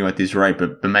continue at this rate,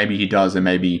 but maybe he does, and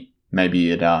maybe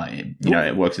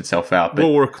it works itself out. But,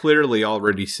 well, we're clearly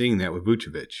already seeing that with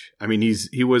Vucevic. I mean,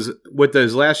 he was with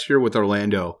his last year with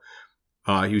Orlando.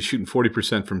 He was shooting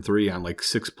 40% from three on like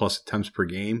 6+ attempts per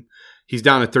game. He's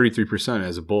down at 33%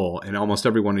 as a Bull, and almost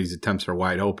every one of these attempts are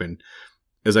wide open.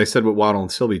 As I said with Waddle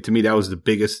and Sylvie, to me that was the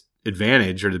biggest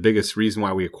advantage or the biggest reason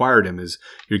why we acquired him is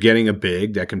you're getting a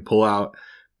big that can pull out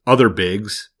other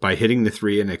bigs by hitting the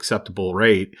three at an acceptable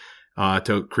rate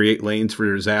to create lanes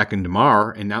for Zach and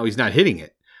DeMar, and now he's not hitting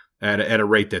it at a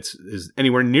rate is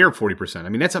anywhere near 40%. I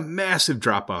mean, that's a massive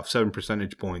drop-off, 7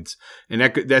 percentage points. And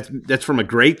that's from a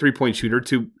great three-point shooter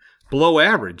to below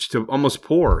average to almost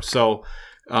poor. So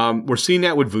we're seeing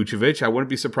that with Vucevic. I wouldn't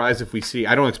be surprised if we see –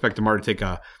 I don't expect DeMar to take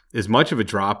as much of a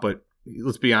drop, but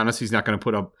let's be honest, he's not going to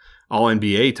put up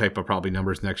all-NBA type of probably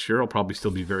numbers next year. He'll probably still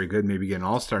be very good, maybe get an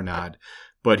all-star nod.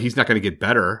 But he's not going to get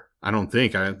better, I don't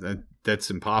think. That's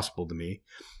impossible to me.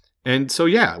 And so,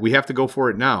 yeah, we have to go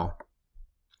for it now.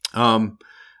 I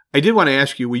did want to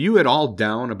ask you, were you at all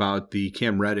down about the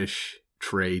Cam Reddish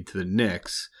trade to the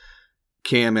Knicks?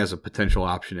 Cam as a potential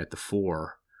option at the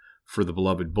 4 for the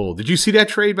beloved Bull. Did you see that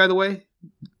trade, by the way?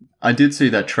 I did see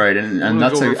that trade, and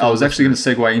I was actually going to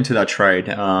segue into that trade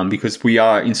because we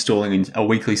are installing a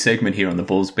weekly segment here on the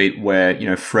Bulls Beat where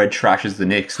Fred trashes the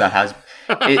Knicks. That has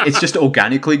it's just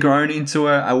organically grown into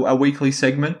a weekly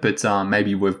segment, but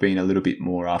maybe we've been a little bit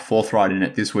more forthright in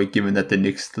it this week, given that the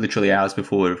Knicks, literally hours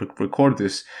before we recorded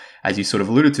this, as you sort of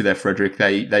alluded to there, Frederick,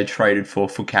 they traded for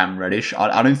Cam Reddish.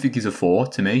 I don't think he's a 4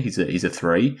 to me. He's a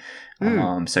 3.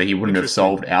 So he wouldn't have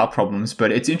solved our problems.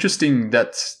 But it's interesting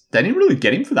that they didn't really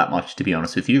get him for that much, to be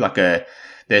honest with you. Like their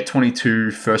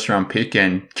 22 first-round pick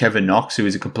and Kevin Knox, who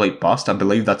is a complete bust. I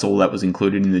believe that's all that was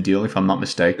included in the deal, if I'm not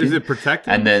mistaken. Is it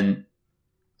protected? And then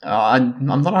I'm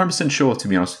not 100% sure, to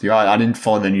be honest with you. I didn't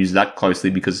follow the news that closely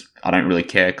because I don't really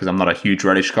care because I'm not a huge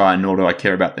Reddish guy, nor do I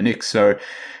care about the Knicks. So,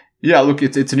 yeah, look,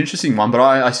 it's an interesting one, but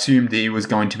I assumed that he was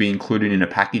going to be included in a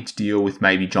package deal with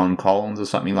maybe John Collins or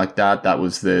something like that. That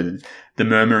was the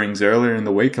murmurings earlier in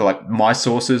the week. Like my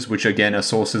sources, which again are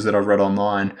sources that I've read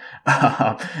online,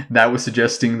 that were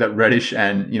suggesting that Reddish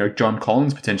and John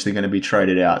Collins potentially going to be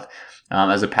traded out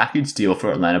as a package deal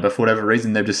for Atlanta. But for whatever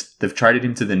reason, they've traded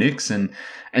him to the Knicks, and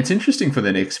it's interesting for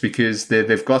the Knicks because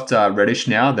they've got Reddish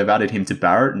now. They've added him to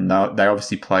Barrett, and they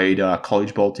obviously played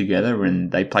college ball together,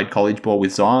 and they played college ball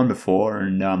with Zion before.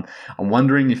 And I'm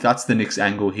wondering if that's the Knicks'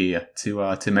 angle here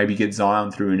to maybe get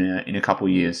Zion through in a couple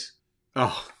of years.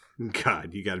 Oh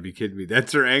God, you got to be kidding me!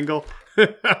 That's their angle.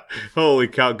 Holy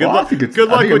cow! Good luck with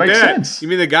that. Sense. You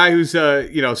mean the guy who's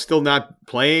still not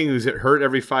playing, who's hurt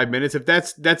every 5 minutes? If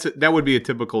that would be a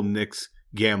typical Knicks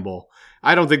gamble.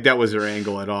 I don't think that was their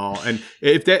angle at all. And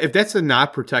if that's a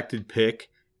not protected pick,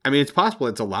 I mean, it's possible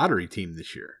it's a lottery team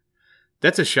this year.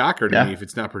 That's a shocker to me if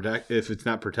it's not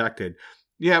protected.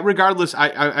 Yeah, regardless,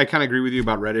 I kind of agree with you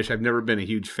about Reddish. I've never been a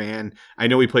huge fan. I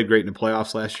know he played great in the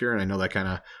playoffs last year, and I know that kind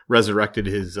of resurrected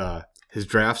his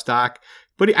draft stock.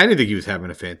 But I didn't think he was having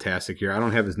a fantastic year. I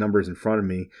don't have his numbers in front of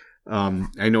me.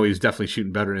 I know he was definitely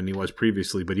shooting better than he was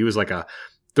previously, but he was like a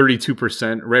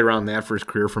 32%, right around that for his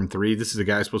career from 3. This is a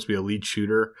guy who's supposed to be a lead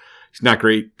shooter. He's not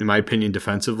great, in my opinion,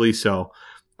 defensively. So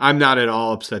I'm not at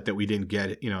all upset that we didn't get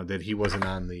it, that he wasn't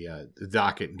on the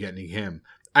docket and getting him.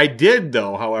 I did,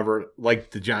 though, however,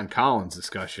 like the John Collins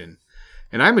discussion.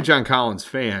 And I'm a John Collins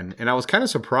fan, and I was kind of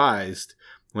surprised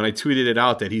when I tweeted it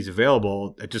out that he's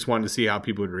available. I just wanted to see how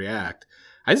people would react.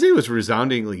 I'd say it was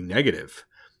resoundingly negative.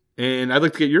 And I'd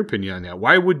like to get your opinion on that.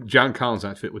 Why would John Collins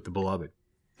not fit with the beloved?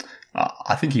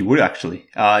 I think he would, actually.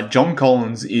 John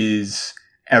Collins is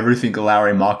everything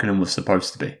Lauri Markkanen was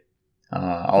supposed to be.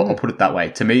 I'll put it that way.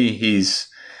 To me, he's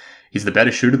the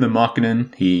better shooter than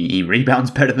Markkanen. He rebounds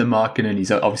better than Markkanen.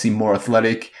 He's obviously more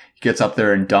athletic. He gets up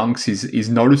there and dunks. He's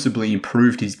noticeably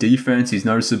improved his defense. He's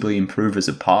noticeably improved as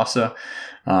a passer.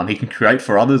 He can create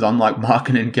for others, unlike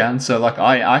Markkanen can. So,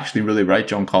 I actually really rate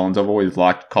John Collins. I've always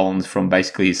liked Collins from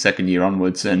basically his second year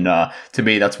onwards. And to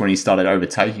me, that's when he started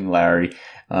overtaking Larry.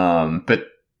 But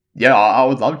yeah, I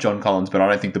would love John Collins, but I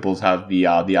don't think the Bulls have the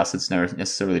assets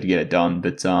necessarily to get it done.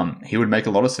 But he would make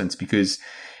a lot of sense because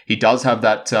he does have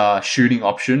that shooting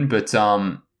option, but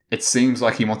it seems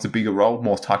like he wants a bigger role,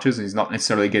 more touches, and he's not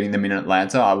necessarily getting them in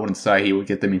Atlanta. I wouldn't say he would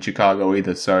get them in Chicago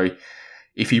either. So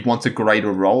if he wants a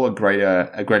greater role, a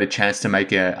greater chance to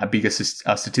make a bigger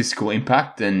statistical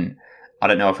impact, then I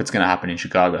don't know if it's going to happen in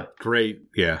Chicago. Great.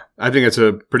 Yeah. I think it's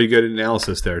a pretty good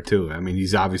analysis there, too. I mean,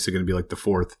 he's obviously going to be like the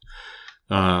fourth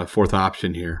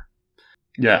option here.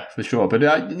 Yeah, for sure. But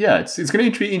it's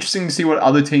going to be interesting to see what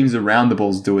other teams around the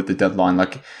Bulls do at the deadline.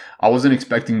 I wasn't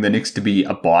expecting the Knicks to be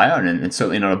a buyer, and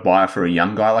certainly not a buyer for a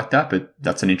young guy like that, but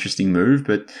that's an interesting move.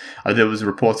 But there was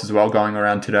reports as well going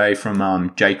around today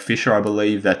from Jake Fisher, I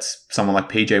believe, that's someone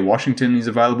like PJ Washington is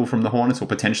available from the Hornets or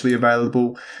potentially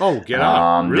available. Oh, get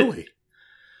out. Really?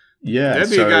 Yeah. That'd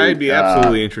be a guy I'd be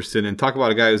absolutely interested in. Talk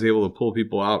about a guy who's able to pull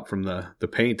people out from the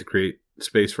paint to create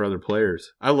space for other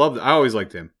players. I always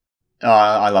liked him.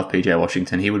 I love PJ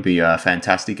Washington. He would be a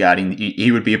fantastic adding.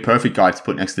 He would be a perfect guy to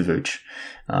put next to Vooch.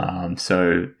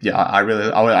 So yeah, I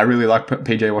really like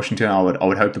PJ Washington. I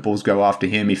would hope the Bulls go after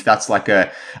him. If that's like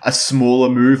a smaller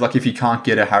move, like if you can't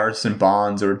get a Harrison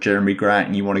Barnes or a Jerami Grant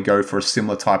and you want to go for a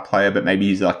similar type player, but maybe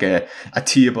he's like a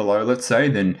tier below, let's say,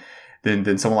 then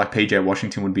someone like PJ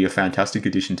Washington would be a fantastic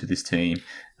addition to this team.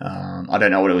 I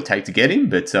don't know what it would take to get him,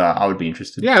 but I would be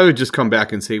interested. Yeah, I would just come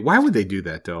back and say, why would they do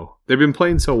that, though? They've been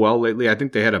playing so well lately. I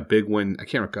think they had a big win. I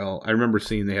can't recall. I remember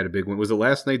seeing they had a big win. Was it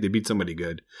last night? They beat somebody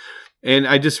good. And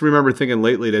I just remember thinking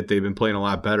lately that they've been playing a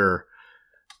lot better.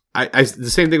 The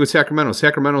same thing with Sacramento.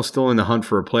 Sacramento's still in the hunt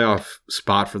for a playoff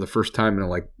spot for the first time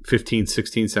in 15,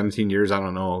 16, 17 years. I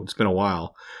don't know. It's been a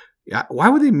while. Why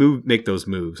would they make those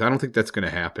moves? I don't think that's going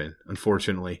to happen,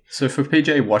 unfortunately. So for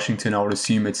PJ Washington, I would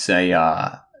assume it's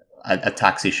a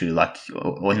tax issue, like,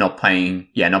 or not paying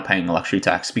a luxury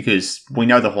tax, because we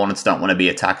know the Hornets don't want to be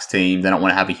a tax team. They don't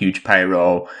want to have a huge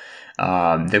payroll.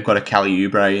 They've got a Kelly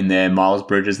Oubre in there. Miles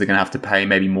Bridges, they're going to have to pay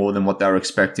maybe more than what they were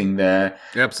expecting there.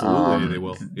 Absolutely, they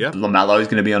will. Yeah, LaMelo is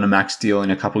going to be on a max deal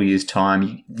in a couple of years'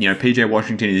 time. PJ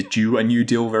Washington is due a new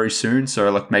deal very soon,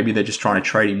 so like maybe they're just trying to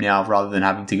trade him now rather than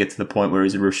having to get to the point where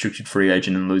he's a restricted free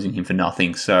agent and losing him for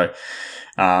nothing. So,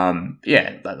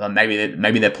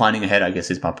 maybe they're planning ahead, I guess,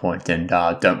 is my point, and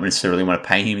don't necessarily want to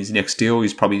pay him his next deal.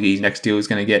 His next deal is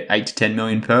going to get $8 to $10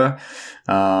 million per.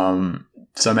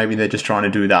 So maybe they're just trying to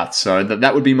do that. So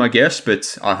that would be my guess,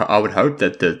 but I would hope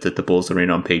that the Bulls are in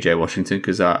on PJ Washington,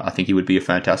 because I think he would be a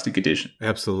fantastic addition.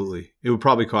 Absolutely. It would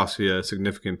probably cost you a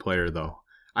significant player, though.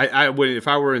 I would, if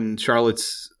I were in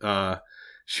Charlotte's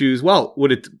shoes,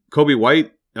 would Coby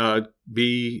White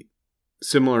be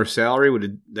similar salary?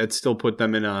 Would that still put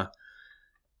them in a...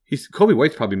 Coby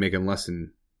White's probably making less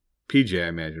than PJ, I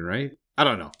imagine, right? I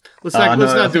don't know. Let's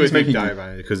not do a deep dive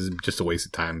on it, because it's just a waste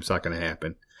of time. It's not going to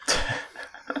happen.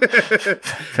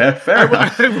 fair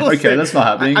enough. Okay, that's not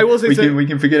happening. I will say we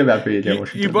can forget about PJ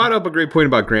Washington. You brought up a great point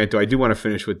about Grant, though. I do want to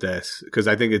finish with this, because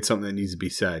I think it's something that needs to be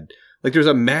said. Like, there's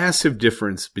a massive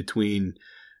difference between...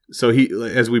 So he,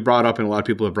 as we brought up, and a lot of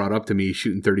people have brought up to me,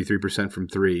 shooting 33% from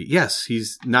three. Yes,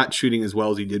 he's not shooting as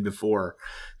well as he did before,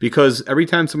 because every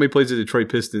time somebody plays the Detroit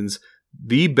Pistons,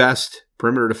 the best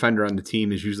perimeter defender on the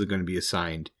team is usually going to be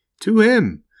assigned to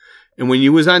him. And when he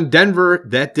was on Denver,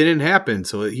 that didn't happen.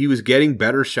 So he was getting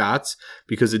better shots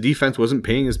because the defense wasn't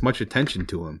paying as much attention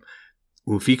to him.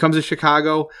 If he comes to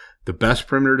Chicago, the best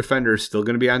perimeter defender is still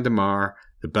going to be on DeMar.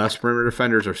 The best perimeter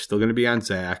defenders are still going to be on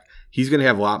Zach. He's going to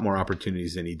have a lot more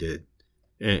opportunities than he did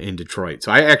in Detroit.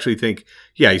 So I actually think,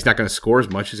 he's not going to score as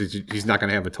much. He's not going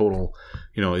to have a total,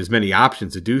 as many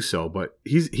options to do so. But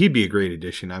he'd be a great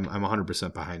addition. I'm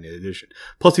 100% behind that addition.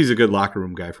 Plus, he's a good locker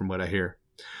room guy from what I hear.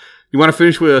 You want to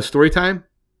finish with a story time?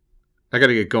 I got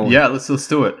to get going. Yeah, let's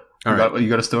do it. All right. You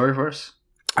got a story for us?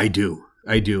 I do.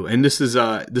 And this was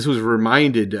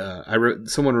reminded,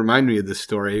 someone reminded me of this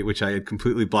story, which I had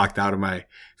completely blocked out of my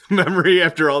memory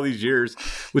after all these years,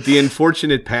 with the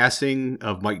unfortunate passing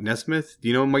of Mike Nesmith. Do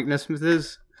you know who Mike Nesmith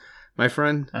is, my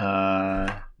friend? No.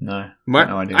 No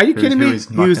idea. Are you kidding me?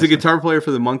 He was the guitar player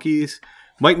for the Monkees.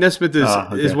 Mike Nesmith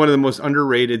is one of the most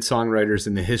underrated songwriters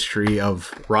in the history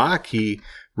of rock. He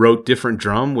wrote Different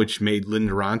Drum, which made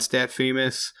Linda Ronstadt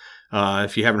famous.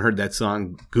 If you haven't heard that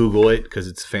song, Google it, because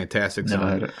it's a fantastic song.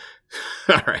 Never heard it.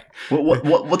 All right.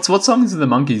 What songs do the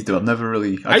Monkees do? I've never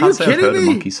really... I can't say I've heard a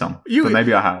Monkey song, but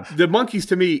maybe I have. The Monkees,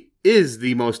 to me, is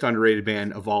the most underrated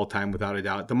band of all time, without a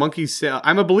doubt. The Monkees,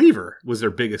 I'm a Believer was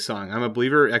their biggest song. I'm a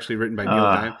Believer, actually written by Neil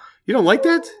Diamond. You don't like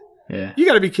that? Yeah. You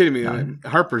got to be kidding me. No.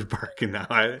 Harper's barking now.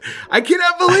 I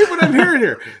cannot believe what I'm hearing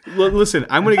here. Listen,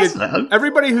 I'm going to get...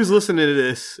 Everybody who's listening to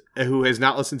this, who has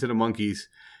not listened to the Monkees...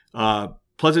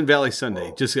 Pleasant Valley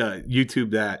Sunday. Just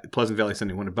YouTube that. Pleasant Valley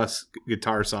Sunday, one of the best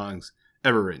guitar songs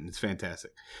ever written. It's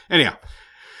fantastic. Anyhow,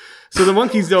 so the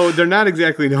Monkees, though, they're not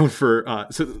exactly known for...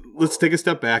 so let's take a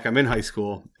step back. I'm in high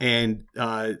school, and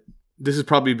this is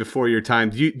probably before your time.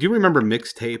 Do you remember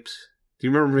mixtapes? Do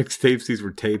you remember mixtapes? These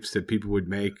were tapes that people would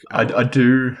make. I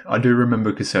do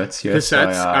remember cassettes, yes.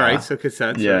 Cassettes? All right, so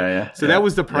cassettes. Yeah, right? So that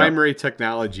was the primary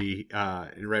technology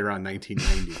right around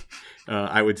 1990.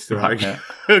 I would still argue. Yeah.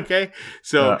 Okay.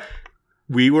 So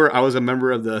I was a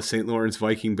member of the St. Lawrence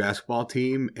Viking basketball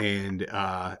team, and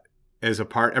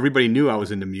everybody knew I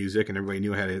was into music, and everybody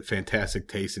knew I had a fantastic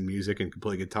taste in music and could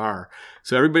play guitar.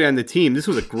 So everybody on the team, this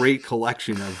was a great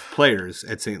collection of players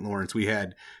at St. Lawrence. We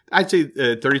had, I'd say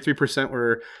 33%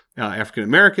 were African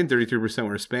American, 33%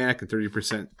 were Hispanic, and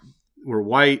 30% were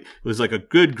white. It was like a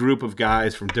good group of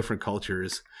guys from different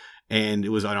cultures, and it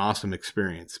was an awesome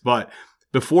experience. But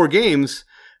before games,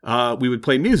 we would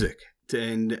play music,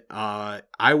 and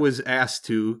I was asked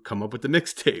to come up with the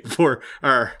mixtape for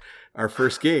our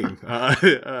first game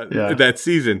that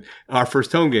season, our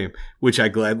first home game, which I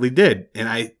gladly did. And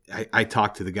I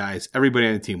talked to the guys, everybody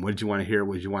on the team. What did you want to hear?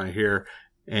 What did you want to hear?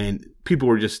 And people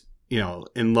were just,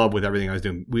 in love with everything I was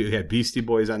doing. We had Beastie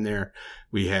Boys on there.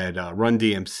 We had Run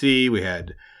DMC. We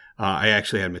had... I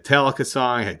actually had a Metallica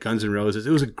song. I had Guns N' Roses.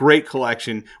 It was a great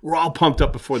collection. We're all pumped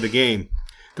up before the game.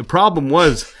 The problem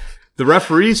was the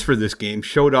referees for this game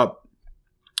showed up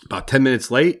about 10 minutes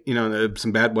late.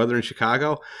 Some bad weather in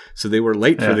Chicago, so they were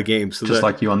late for the game. So just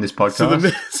like you on this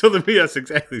podcast. Yes,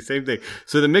 exactly, same thing.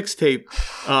 So the mixtape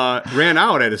ran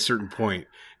out at a certain point,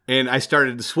 and I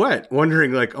started to sweat,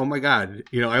 wondering like, oh my God,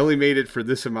 I only made it for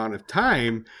this amount of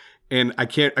time. and I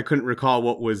couldn't recall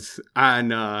what was on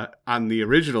the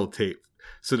original tape.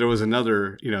 So there was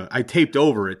another, I taped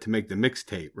over it to make the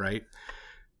mixtape, right?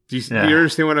 Do you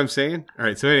understand what I'm saying? All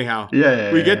right. So anyhow,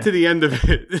 we get to the end of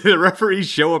it. The referees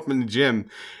show up in the gym,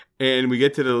 and we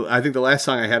get to I think the last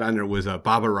song I had on there was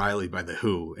Bob O'Reilly by The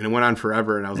Who. And it went on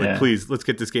forever. And I was like, please, let's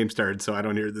get this game started so I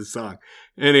don't hear this song.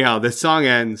 Anyhow, the song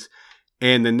ends,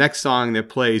 and the next song that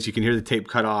plays, you can hear the tape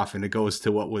cut off, and it goes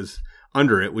to what was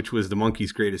under it, which was the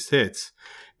Monkees' greatest hits.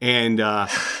 And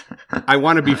I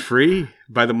Want to Be Free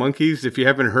by the Monkees. If you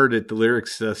haven't heard it, the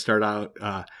lyrics start out,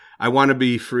 I want to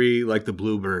be free like the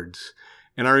bluebirds.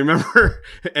 And I remember,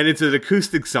 and it's an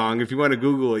acoustic song. If you want to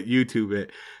Google it, YouTube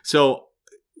it. So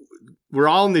we're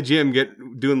all in the gym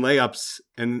doing layups,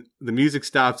 and the music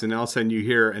stops, and all of a sudden you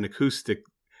hear an acoustic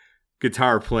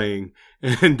guitar playing,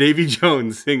 and Davy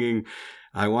Jones singing,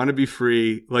 I want to be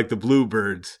free like the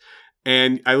bluebirds.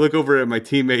 And I look over at my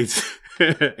teammates,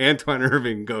 Antoine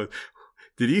Irving goes,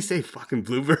 did he say fucking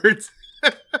bluebirds?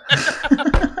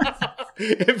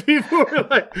 And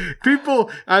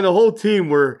people on the whole team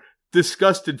were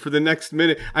disgusted for the next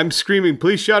minute. I'm screaming,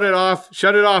 please shut it off.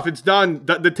 Shut it off. It's done.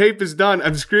 The tape is done.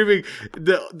 I'm screaming.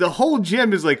 The whole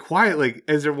gym is like quiet, like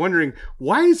as they're wondering,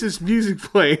 why is this music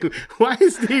playing? Why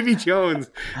is Davy Jones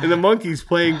and the Monkees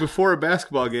playing before a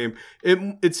basketball game?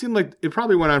 It seemed like it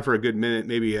probably went on for a good minute,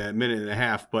 maybe a minute and a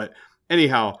half. But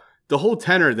anyhow, the whole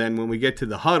tenor then when we get to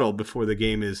the huddle before the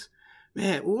game is,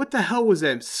 man, what the hell was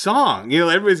that song?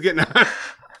 Everybody's getting on.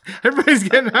 Everybody's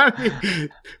getting on me.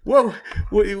 Whoa,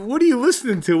 what are you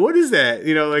listening to? What is that?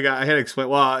 I had to explain.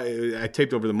 Well, I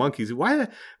taped over the Monkees. Why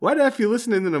the F you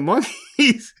listening to the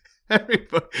Monkees?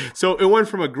 So it went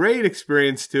from a great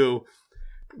experience to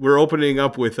we're opening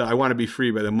up with I Want to Be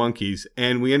Free by the Monkees,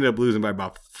 and we ended up losing by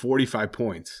about 45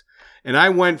 points. And I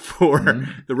went for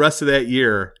the rest of that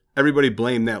year. Everybody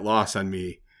blamed that loss on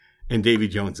me and Davy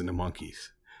Jones and the Monkees.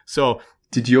 So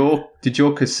did your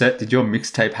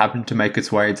mixtape happen to make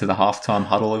its way into the halftime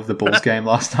huddle of the Bulls game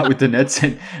last night with the Nets?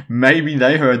 And maybe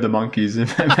they heard the Monkees,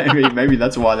 and maybe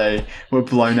that's why they were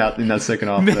blown out in that second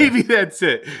half. Maybe that's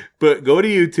it. But go to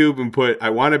YouTube and put "I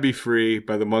Want to Be Free"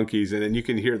 by the Monkees, and then you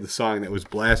can hear the song that was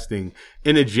blasting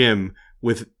in a gym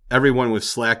with everyone was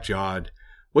slack jawed.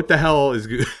 What the hell is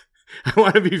good? I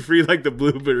want to be free like the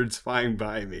bluebirds flying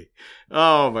by me.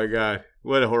 Oh my God,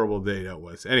 what a horrible day that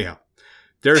was. Anyhow.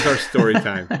 There's our story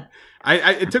time.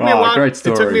 It took me a while. It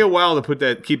took me a while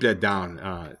to keep that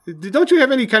down. Don't you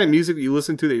have any kind of music that you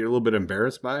listen to that you're a little bit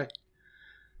embarrassed by?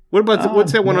 What about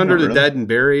what's that one Under the Dead and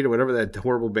Buried or whatever that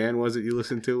horrible band was that you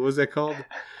listened to? What was that called?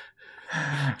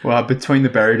 Well, Between the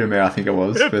Buried and Me, I think it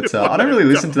was. But I don't really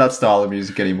listen to that style of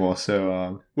music anymore.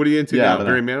 So what are you into now,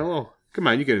 Barry Manilow? Come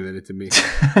on, you can admit it to me.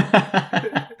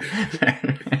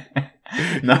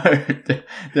 No,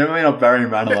 definitely not Barry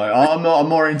Manilow. I'm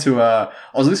more into. I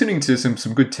was listening to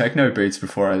some good techno beats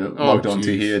before I logged on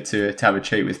to here to have a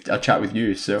chat with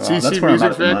you. So that's where I'm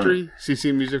at the moment.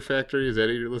 CC Music Factory. Is that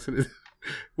what you're listening to?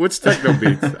 What's techno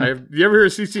beats? You ever heard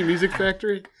of CC Music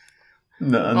Factory?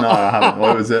 No, I haven't.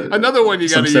 What was it? Another one you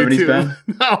got to YouTube. Band?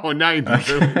 No,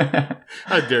 90s.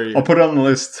 How dare you? I'll put it on the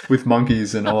list with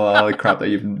Monkees and all the other crap that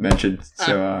you've mentioned.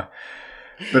 So.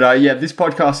 But this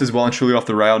podcast is well and truly off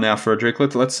the rail now, Frederick.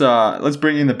 Let's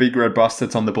bring in the big red bus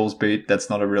that's on the Bulls beat.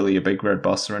 That's not really a big red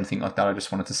bus or anything like that. I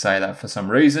just wanted to say that for some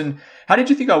reason. How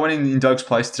did you think I went in Doug's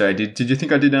place today? Did you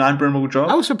think I did an admirable job?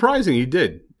 I was surprising you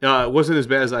did. It wasn't as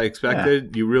bad as I expected.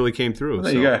 Yeah. You really came through. Well,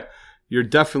 there you go. You're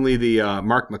definitely the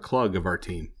Mark McClug of our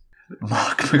team.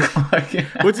 Mark McClug. Yeah.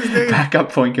 What's his name?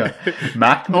 Backup point guard.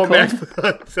 Mac McClug. Oh, Mac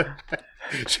McClug.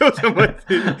 Shows how much.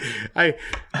 I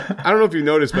don't know if you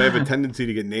noticed, but I have a tendency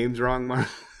to get names wrong, Mark.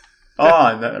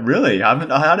 Oh, no, really? I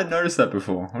hadn't noticed that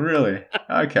before. Really?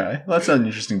 Okay, well, that's an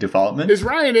interesting development. Is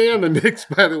Ryan A on the mix?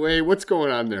 By the way, what's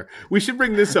going on there? We should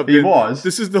bring this up. He was.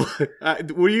 This is the.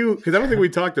 Were you? Because I don't think we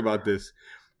talked about this.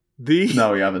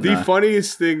 No, we haven't. The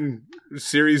funniest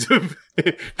series of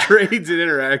trades and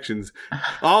interactions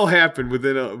all happened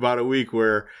within about a week,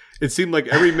 where it seemed like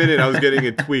every minute I was getting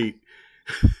a tweet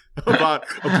about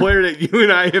a player that you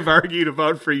and I have argued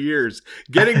about for years,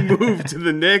 getting moved to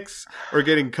the Knicks or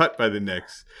getting cut by the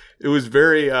Knicks. It was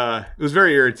very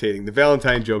irritating. The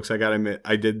Valentine jokes, I gotta admit,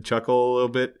 I did chuckle a little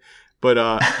bit. But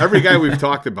every guy we've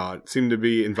talked about seemed to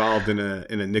be involved in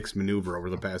a Knicks maneuver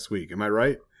over the past week. Am I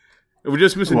right? We're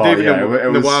just missing David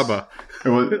Nwaba.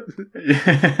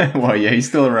 Well, yeah, he's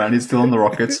still around. He's still on the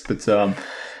Rockets, but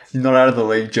not out of the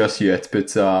league just yet,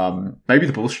 but maybe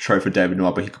the Bulls should trade for David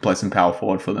Noah, but he could play some power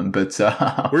forward for them. But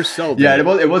we're Seldon. Yeah, it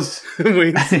was.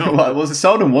 Well,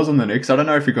 Seldon was on the Knicks. I don't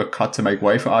know if he got cut to make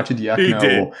way for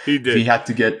Arcidiacono, or he did. If he had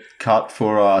to get cut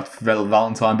for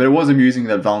Valentine. But it was amusing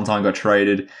that Valentine got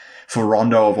traded for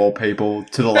Rondo, of all people,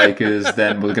 to the Lakers.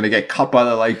 Then was going to get cut by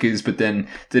the Lakers, but then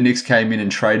the Knicks came in and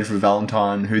traded for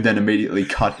Valentine, who then immediately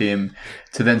cut him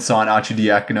to then sign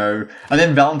Arcidiacono. And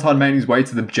then Valentine made his way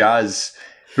to the Jazz,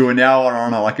 who are now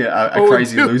on a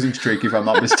crazy losing streak, if I'm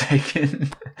not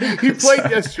mistaken. He played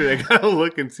yesterday. I gotta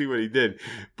look and see what he did.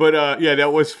 But yeah,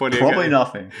 that was funny. Probably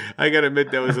nothing. I gotta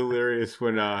admit that was hilarious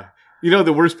when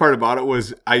the worst part about it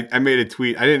was I made a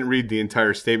tweet. I didn't read the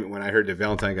entire statement when I heard that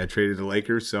Valentine got traded to the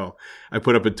Lakers, so I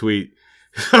put up a tweet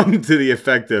to the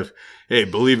effect of, "Hey,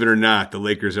 believe it or not, the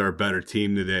Lakers are a better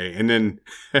team today." And then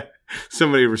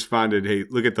somebody responded, "Hey,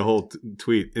 look at the whole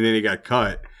tweet," and then he got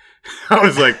cut. I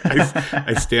was like,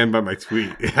 I stand by my tweet.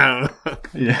 Yeah.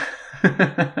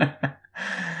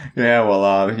 Yeah,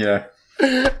 well,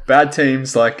 bad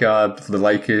teams like the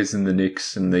Lakers and the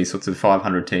Knicks and these sorts of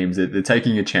 500 teams, they're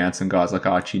taking a chance on guys like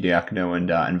Arcidiacono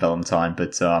and Valentine.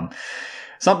 But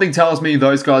something tells me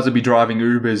those guys will be driving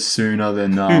Ubers sooner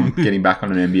than getting back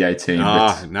on an NBA team.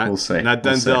 We'll see. Not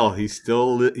Denzel.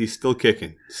 He's still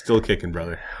kicking. Still kicking,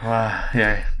 brother.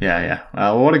 Yeah.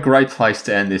 What a great place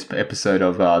to end this episode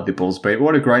of the Bulls Beat.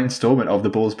 What a great installment of the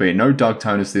Bulls Beat. No Doug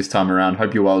Tonus this time around.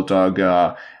 Hope you're well, Doug.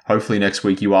 Hopefully next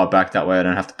week you are back. That way I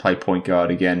don't have to play point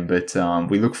guard again. But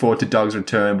we look forward to Doug's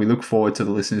return. We look forward to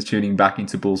the listeners tuning back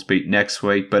into Bulls Beat next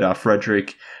week. But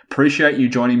Frederick, appreciate you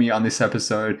joining me on this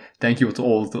episode. Thank you to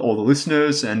all the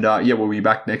listeners. And we'll be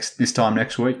back this time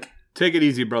next week. Take it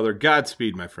easy, brother.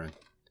 Godspeed, my friend.